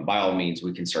 by all means,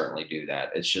 we can certainly do that.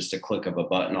 It's just a click of a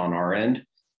button on our end.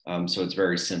 So it's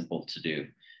very simple to do.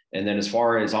 And then as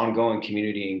far as ongoing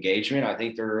community engagement, I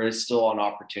think there is still an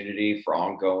opportunity for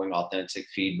ongoing authentic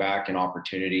feedback and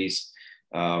opportunities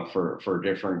for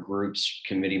different groups,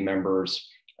 committee members,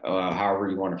 however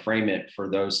you want to frame it, for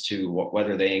those to,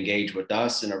 whether they engage with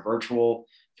us in a virtual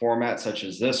format such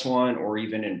as this one, or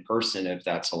even in person if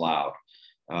that's allowed.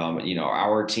 You know,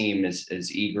 our team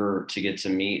is eager to get to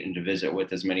meet and to visit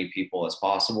with as many people as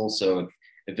possible. So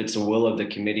if it's the will of the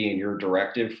committee and your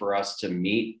directive for us to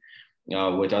meet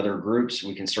with other groups,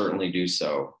 we can certainly do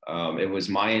so. It was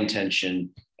my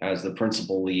intention as the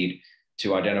principal lead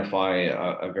to identify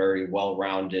a very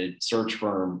well-rounded search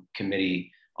firm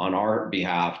committee on our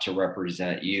behalf to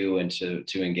represent you and to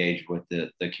engage with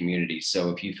the community. So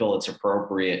if you feel it's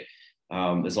appropriate,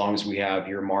 as long as we have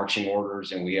your marching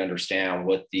orders and we understand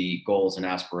what the goals and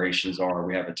aspirations are,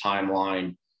 we have a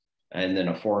timeline and then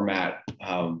a format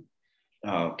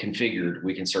configured,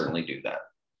 we can certainly do that.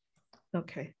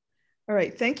 Okay. All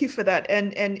right. Thank you for that.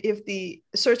 And if the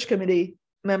search committee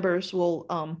members will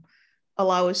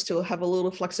allow us to have a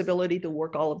little flexibility to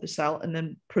work all of this out and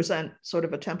then present sort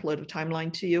of a template of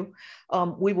timeline to you,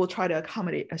 we will try to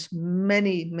accommodate as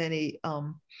many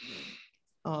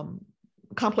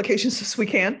complications as we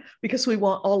can, because we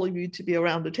want all of you to be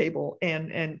around the table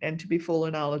and to be full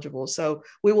and knowledgeable. So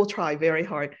we will try very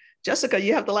hard. Jessica,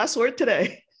 you have the last word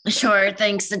today. Sure,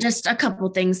 thanks. Just a couple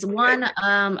things. One,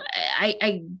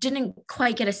 I didn't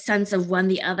quite get a sense of when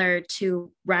the other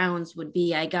two rounds would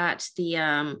be. I got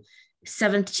the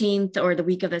 17th or the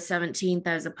week of the 17th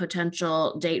as a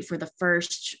potential date for the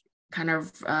first kind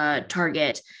of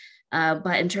target.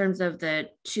 But in terms of the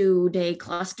 2-day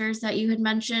clusters that you had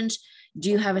mentioned,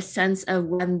 do you have a sense of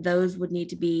when those would need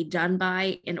to be done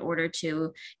by in order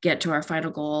to get to our final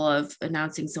goal of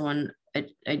announcing someone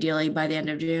ideally by the end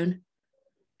of June?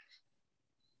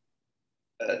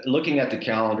 Looking at the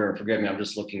calendar, and forgive me, I'm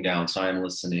just looking down, so I'm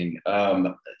listening.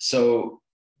 So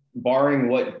barring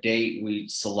what date we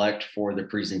select for the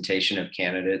presentation of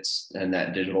candidates and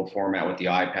that digital format with the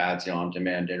iPads, the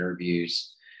on-demand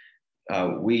interviews,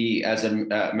 we, as a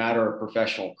matter of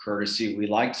professional courtesy, we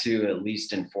like to at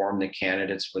least inform the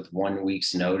candidates with 1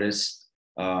 week's notice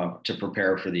to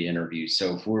prepare for the interview.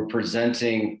 So if we're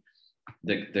presenting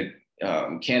the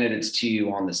candidates to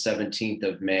you on the 17th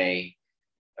of May,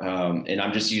 and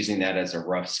I'm just using that as a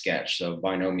rough sketch, so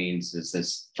by no means is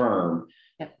this firm.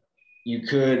 Yep. You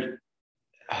could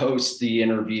host the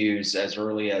interviews as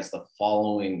early as the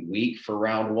following week for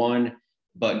round one,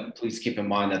 but please keep in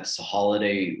mind that's a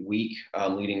holiday week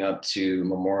leading up to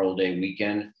Memorial Day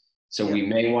weekend. So we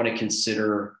may want to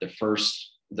consider the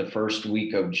first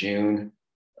week of June,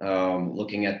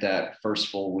 looking at that first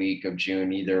full week of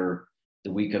June, either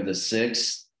the week of the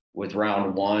 6th with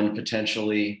round one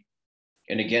potentially.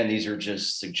 And again, these are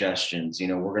just suggestions. You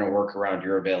know, we're going to work around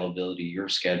your availability, your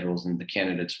schedules, and the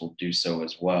candidates will do so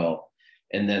as well.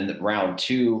 And then the round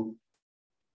two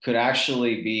could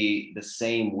actually be the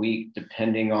same week,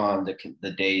 depending on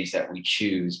the days that we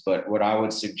choose. But what I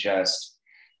would suggest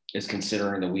is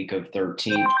considering the week of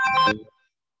 13th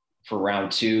for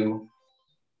round two,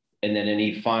 and then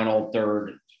any final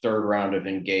third third round of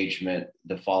engagement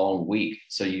the following week.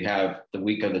 So you have the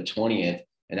week of the 20th,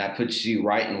 and that puts you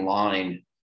right in line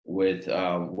with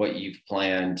what you've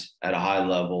planned at a high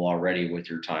level already with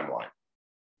your timeline.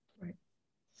 Right.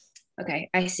 Okay,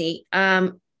 I see.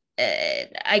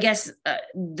 I guess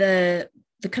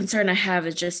the concern I have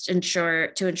is just to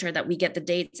ensure that we get the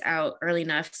dates out early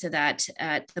enough so that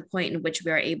at the point in which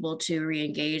we are able to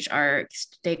re-engage our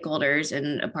stakeholders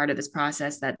and a part of this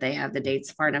process, that they have the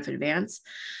dates far enough in advance.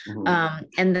 Mm-hmm.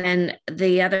 And then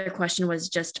the other question was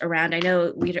just around, I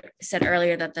know we said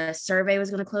earlier that the survey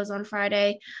was going to close on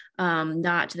Friday,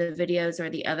 not the videos or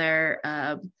the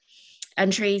other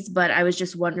entries, but I was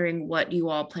just wondering what you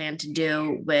all plan to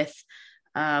do with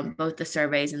both the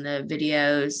surveys and the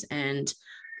videos, and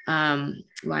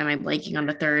why am I blanking on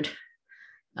the third?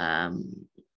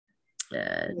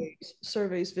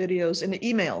 Surveys, videos, and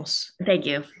emails. Thank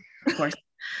you, of course.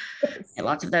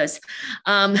 Lots of those.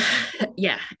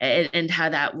 Yeah, and how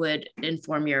that would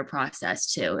inform your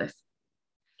process too. If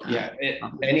yeah,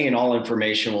 any and all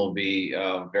information will be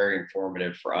very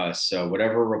informative for us. So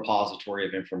whatever repository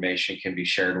of information can be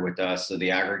shared with us, so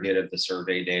the aggregate of the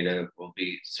survey data will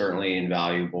be certainly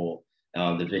invaluable.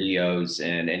 The videos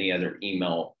and any other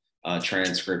email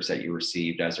transcripts that you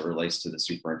received as it relates to the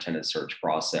superintendent search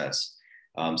process.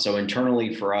 So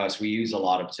internally for us, we use a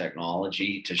lot of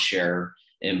technology to share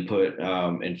input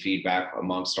and feedback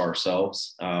amongst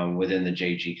ourselves within the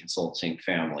JG Consulting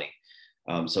family.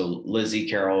 So Lizzie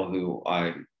Carroll, who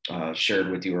I shared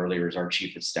with you earlier, is our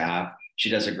chief of staff. She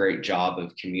does a great job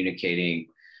of communicating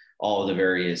all of the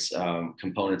various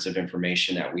components of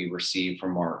information that we receive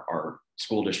from our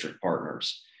school district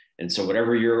partners. And so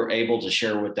whatever you're able to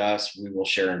share with us, we will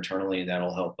share internally, and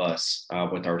that'll help us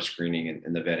with our screening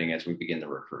and the vetting as we begin the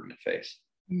recruitment phase.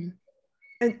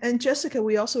 Mm-hmm. And Jessica,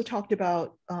 we also talked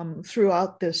about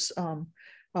throughout this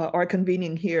our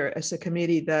convening here as a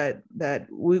committee that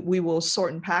we will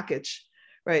sort and package,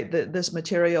 right, this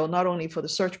material not only for the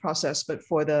search process, but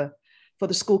for the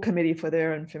school committee for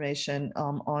their information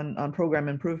on program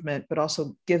improvement, but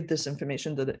also give this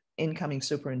information to the incoming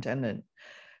superintendent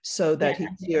so that he's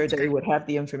here, they would have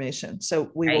the information.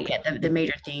 So we will get the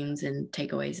major themes and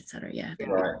takeaways, et cetera. Yeah.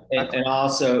 Right. And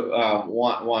also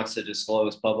wants to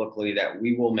disclose publicly that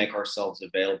we will make ourselves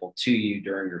available to you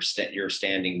during your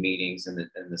standing meetings and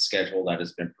the schedule that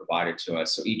has been provided to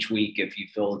us. So each week, if you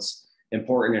feel it's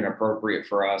important and appropriate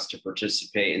for us to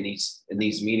participate in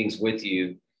these meetings with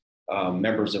you,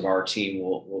 members of our team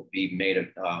will be made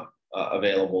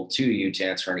available to you to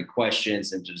answer any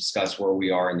questions and to discuss where we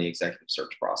are in the executive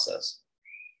search process.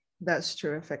 That's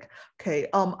terrific. Okay,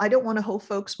 I don't want to hold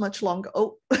folks much longer.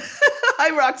 Oh,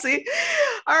 hi, Roxy.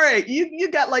 All right,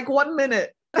 you got like 1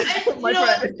 minute. I'm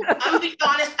being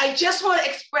honest. I just want to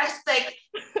express like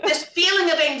this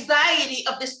feeling of anxiety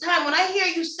of this time. When I hear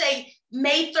you say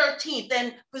May 13th,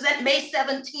 then present May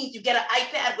 17th, you get an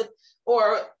iPad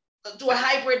or do a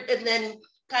hybrid and then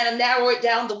kind of narrow it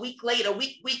down the week later,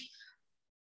 week.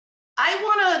 I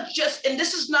want to just, and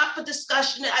this is not for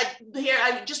discussion.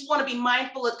 I just want to be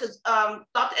mindful of, because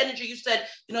Dr. Edinger, you said,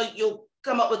 you'll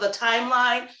come up with a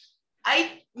timeline.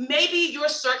 Maybe your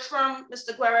search firm,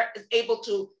 Mr. Guerra, is able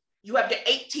to, you have the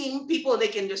 18 people and they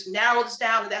can just narrow this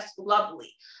down, and that's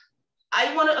lovely.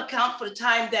 I want to account for the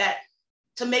time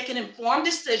to make an informed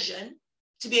decision,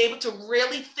 to be able to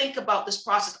really think about this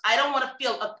process. I don't want to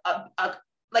feel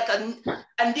like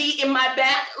a knee in my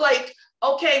back, like,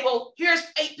 okay, well, here's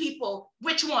 8 people,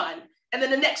 which one? And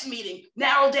then the next meeting,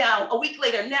 narrow down, a week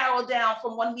later, narrow down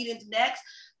from one meeting to next.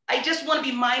 I just want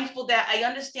to be mindful that I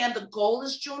understand the goal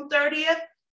is June 30th,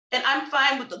 and I'm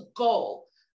fine with the goal,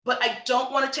 but I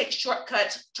don't want to take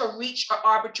shortcuts to reach an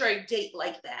arbitrary date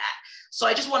like that. So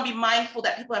I just want to be mindful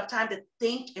that people have time to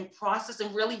think and process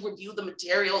and really review the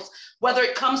materials, whether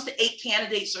it comes to 8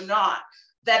 candidates or not.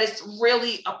 That it's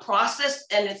really a process,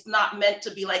 and it's not meant to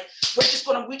be like, we're just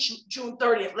going to reach June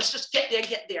 30th. Let's just get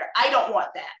there. I don't want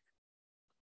that.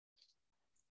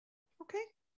 Okay.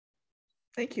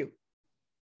 Thank you.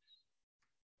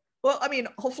 Well, I mean,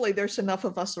 hopefully there's enough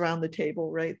of us around the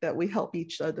table, right, that we help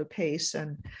each other pace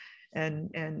and I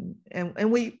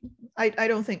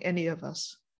don't think any of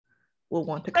us will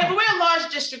want to come. Right, but we're a large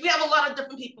district. We have a lot of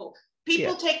different people.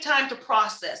 People take time to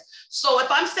process. So if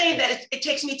I'm saying that it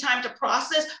takes me time to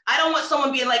process, I don't want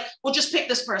someone being like, well, just pick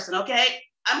this person, okay?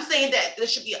 I'm saying that there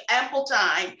should be ample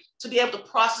time to be able to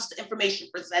process the information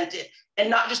presented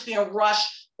and not just being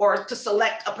rushed or to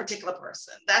select a particular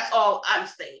person. That's all I'm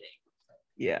stating.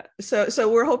 Yeah, so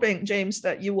we're hoping, James,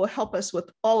 that you will help us with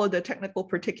all of the technical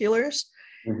particulars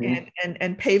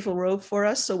and pave a road for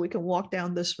us so we can walk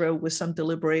down this road with some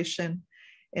deliberation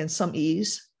and some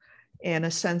ease. and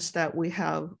a sense that we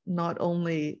have not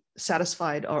only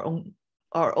satisfied our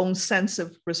own sense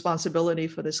of responsibility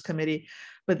for this committee,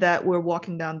 but that we're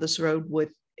walking down this road with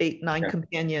 8, 9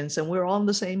 companions, and we're all in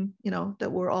the same,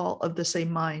 that we're all of the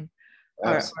same mind.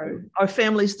 Our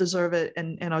families deserve it,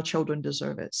 and our children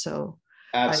deserve it. So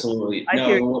absolutely. I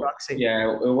hear you, Roxy.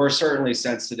 Yeah, we're certainly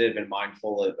sensitive and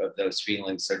mindful of those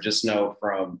feelings. So just know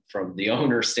from the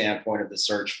owner standpoint of the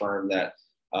search firm that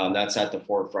that's at the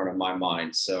forefront of my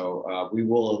mind. So we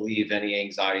will alleviate any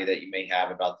anxiety that you may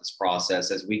have about this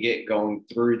process as we get going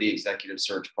through the executive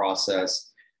search process.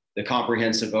 The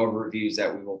comprehensive overviews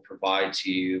that we will provide to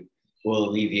you will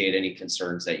alleviate any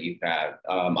concerns that you've had.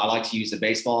 I like to use the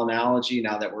baseball analogy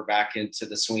now that we're back into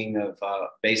the swing of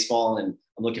baseball, and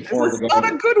I'm looking forward to going. It's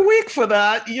not a good week for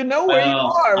that. You know where you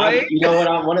are, right? You know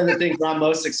what? One of the things I'm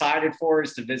most excited for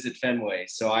is to visit Fenway.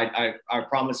 So I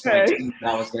promised my team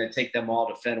that I was going to take them all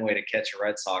to Fenway to catch a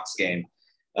Red Sox game.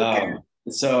 Okay.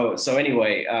 So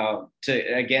anyway,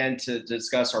 to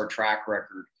discuss our track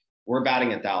record, we're batting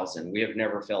 1,000. We have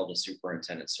never failed a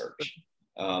superintendent search.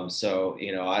 So,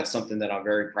 that's something that I'm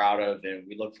very proud of, and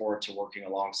we look forward to working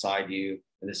alongside you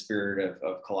in the spirit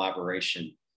of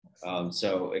collaboration.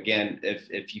 So again,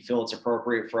 if you feel it's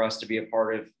appropriate for us to be a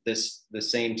part of the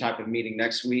same type of meeting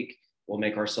next week, we'll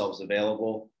make ourselves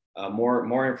available.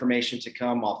 More information to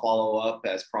come. I'll follow up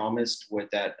as promised with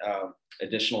that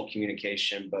additional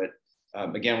communication. But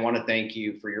again, want to thank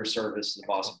you for your service to the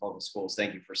Boston Public Schools.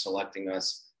 Thank you for selecting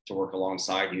us to work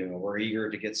alongside you, and we're eager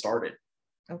to get started.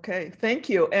 Okay, thank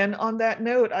you. And on that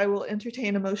note, I will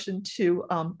entertain a motion to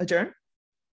adjourn.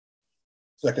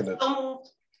 Seconded. Oh,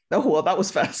 well, that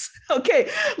was fast. Okay,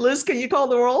 Liz, can you call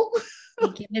the roll?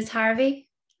 Thank you. Ms. Harvey?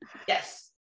 Yes.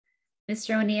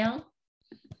 Mr. O'Neill?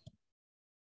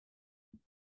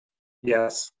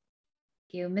 Yes.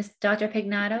 Thank you. Dr.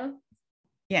 Pignato?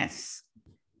 Yes.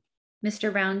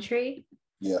 Mr. Roundtree?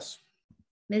 Yes.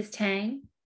 Ms. Tang?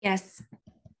 Yes.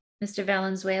 Mr.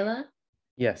 Valenzuela?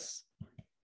 Yes.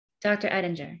 Dr.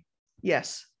 Ettinger?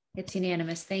 Yes. It's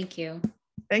unanimous. Thank you.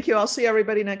 Thank you. I'll see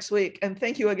everybody next week. And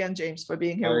thank you again, James, for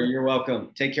being here. You're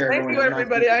welcome. Take care, everyone. Thank you,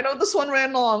 everybody. I know this one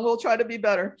ran long. We'll try to be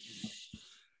better.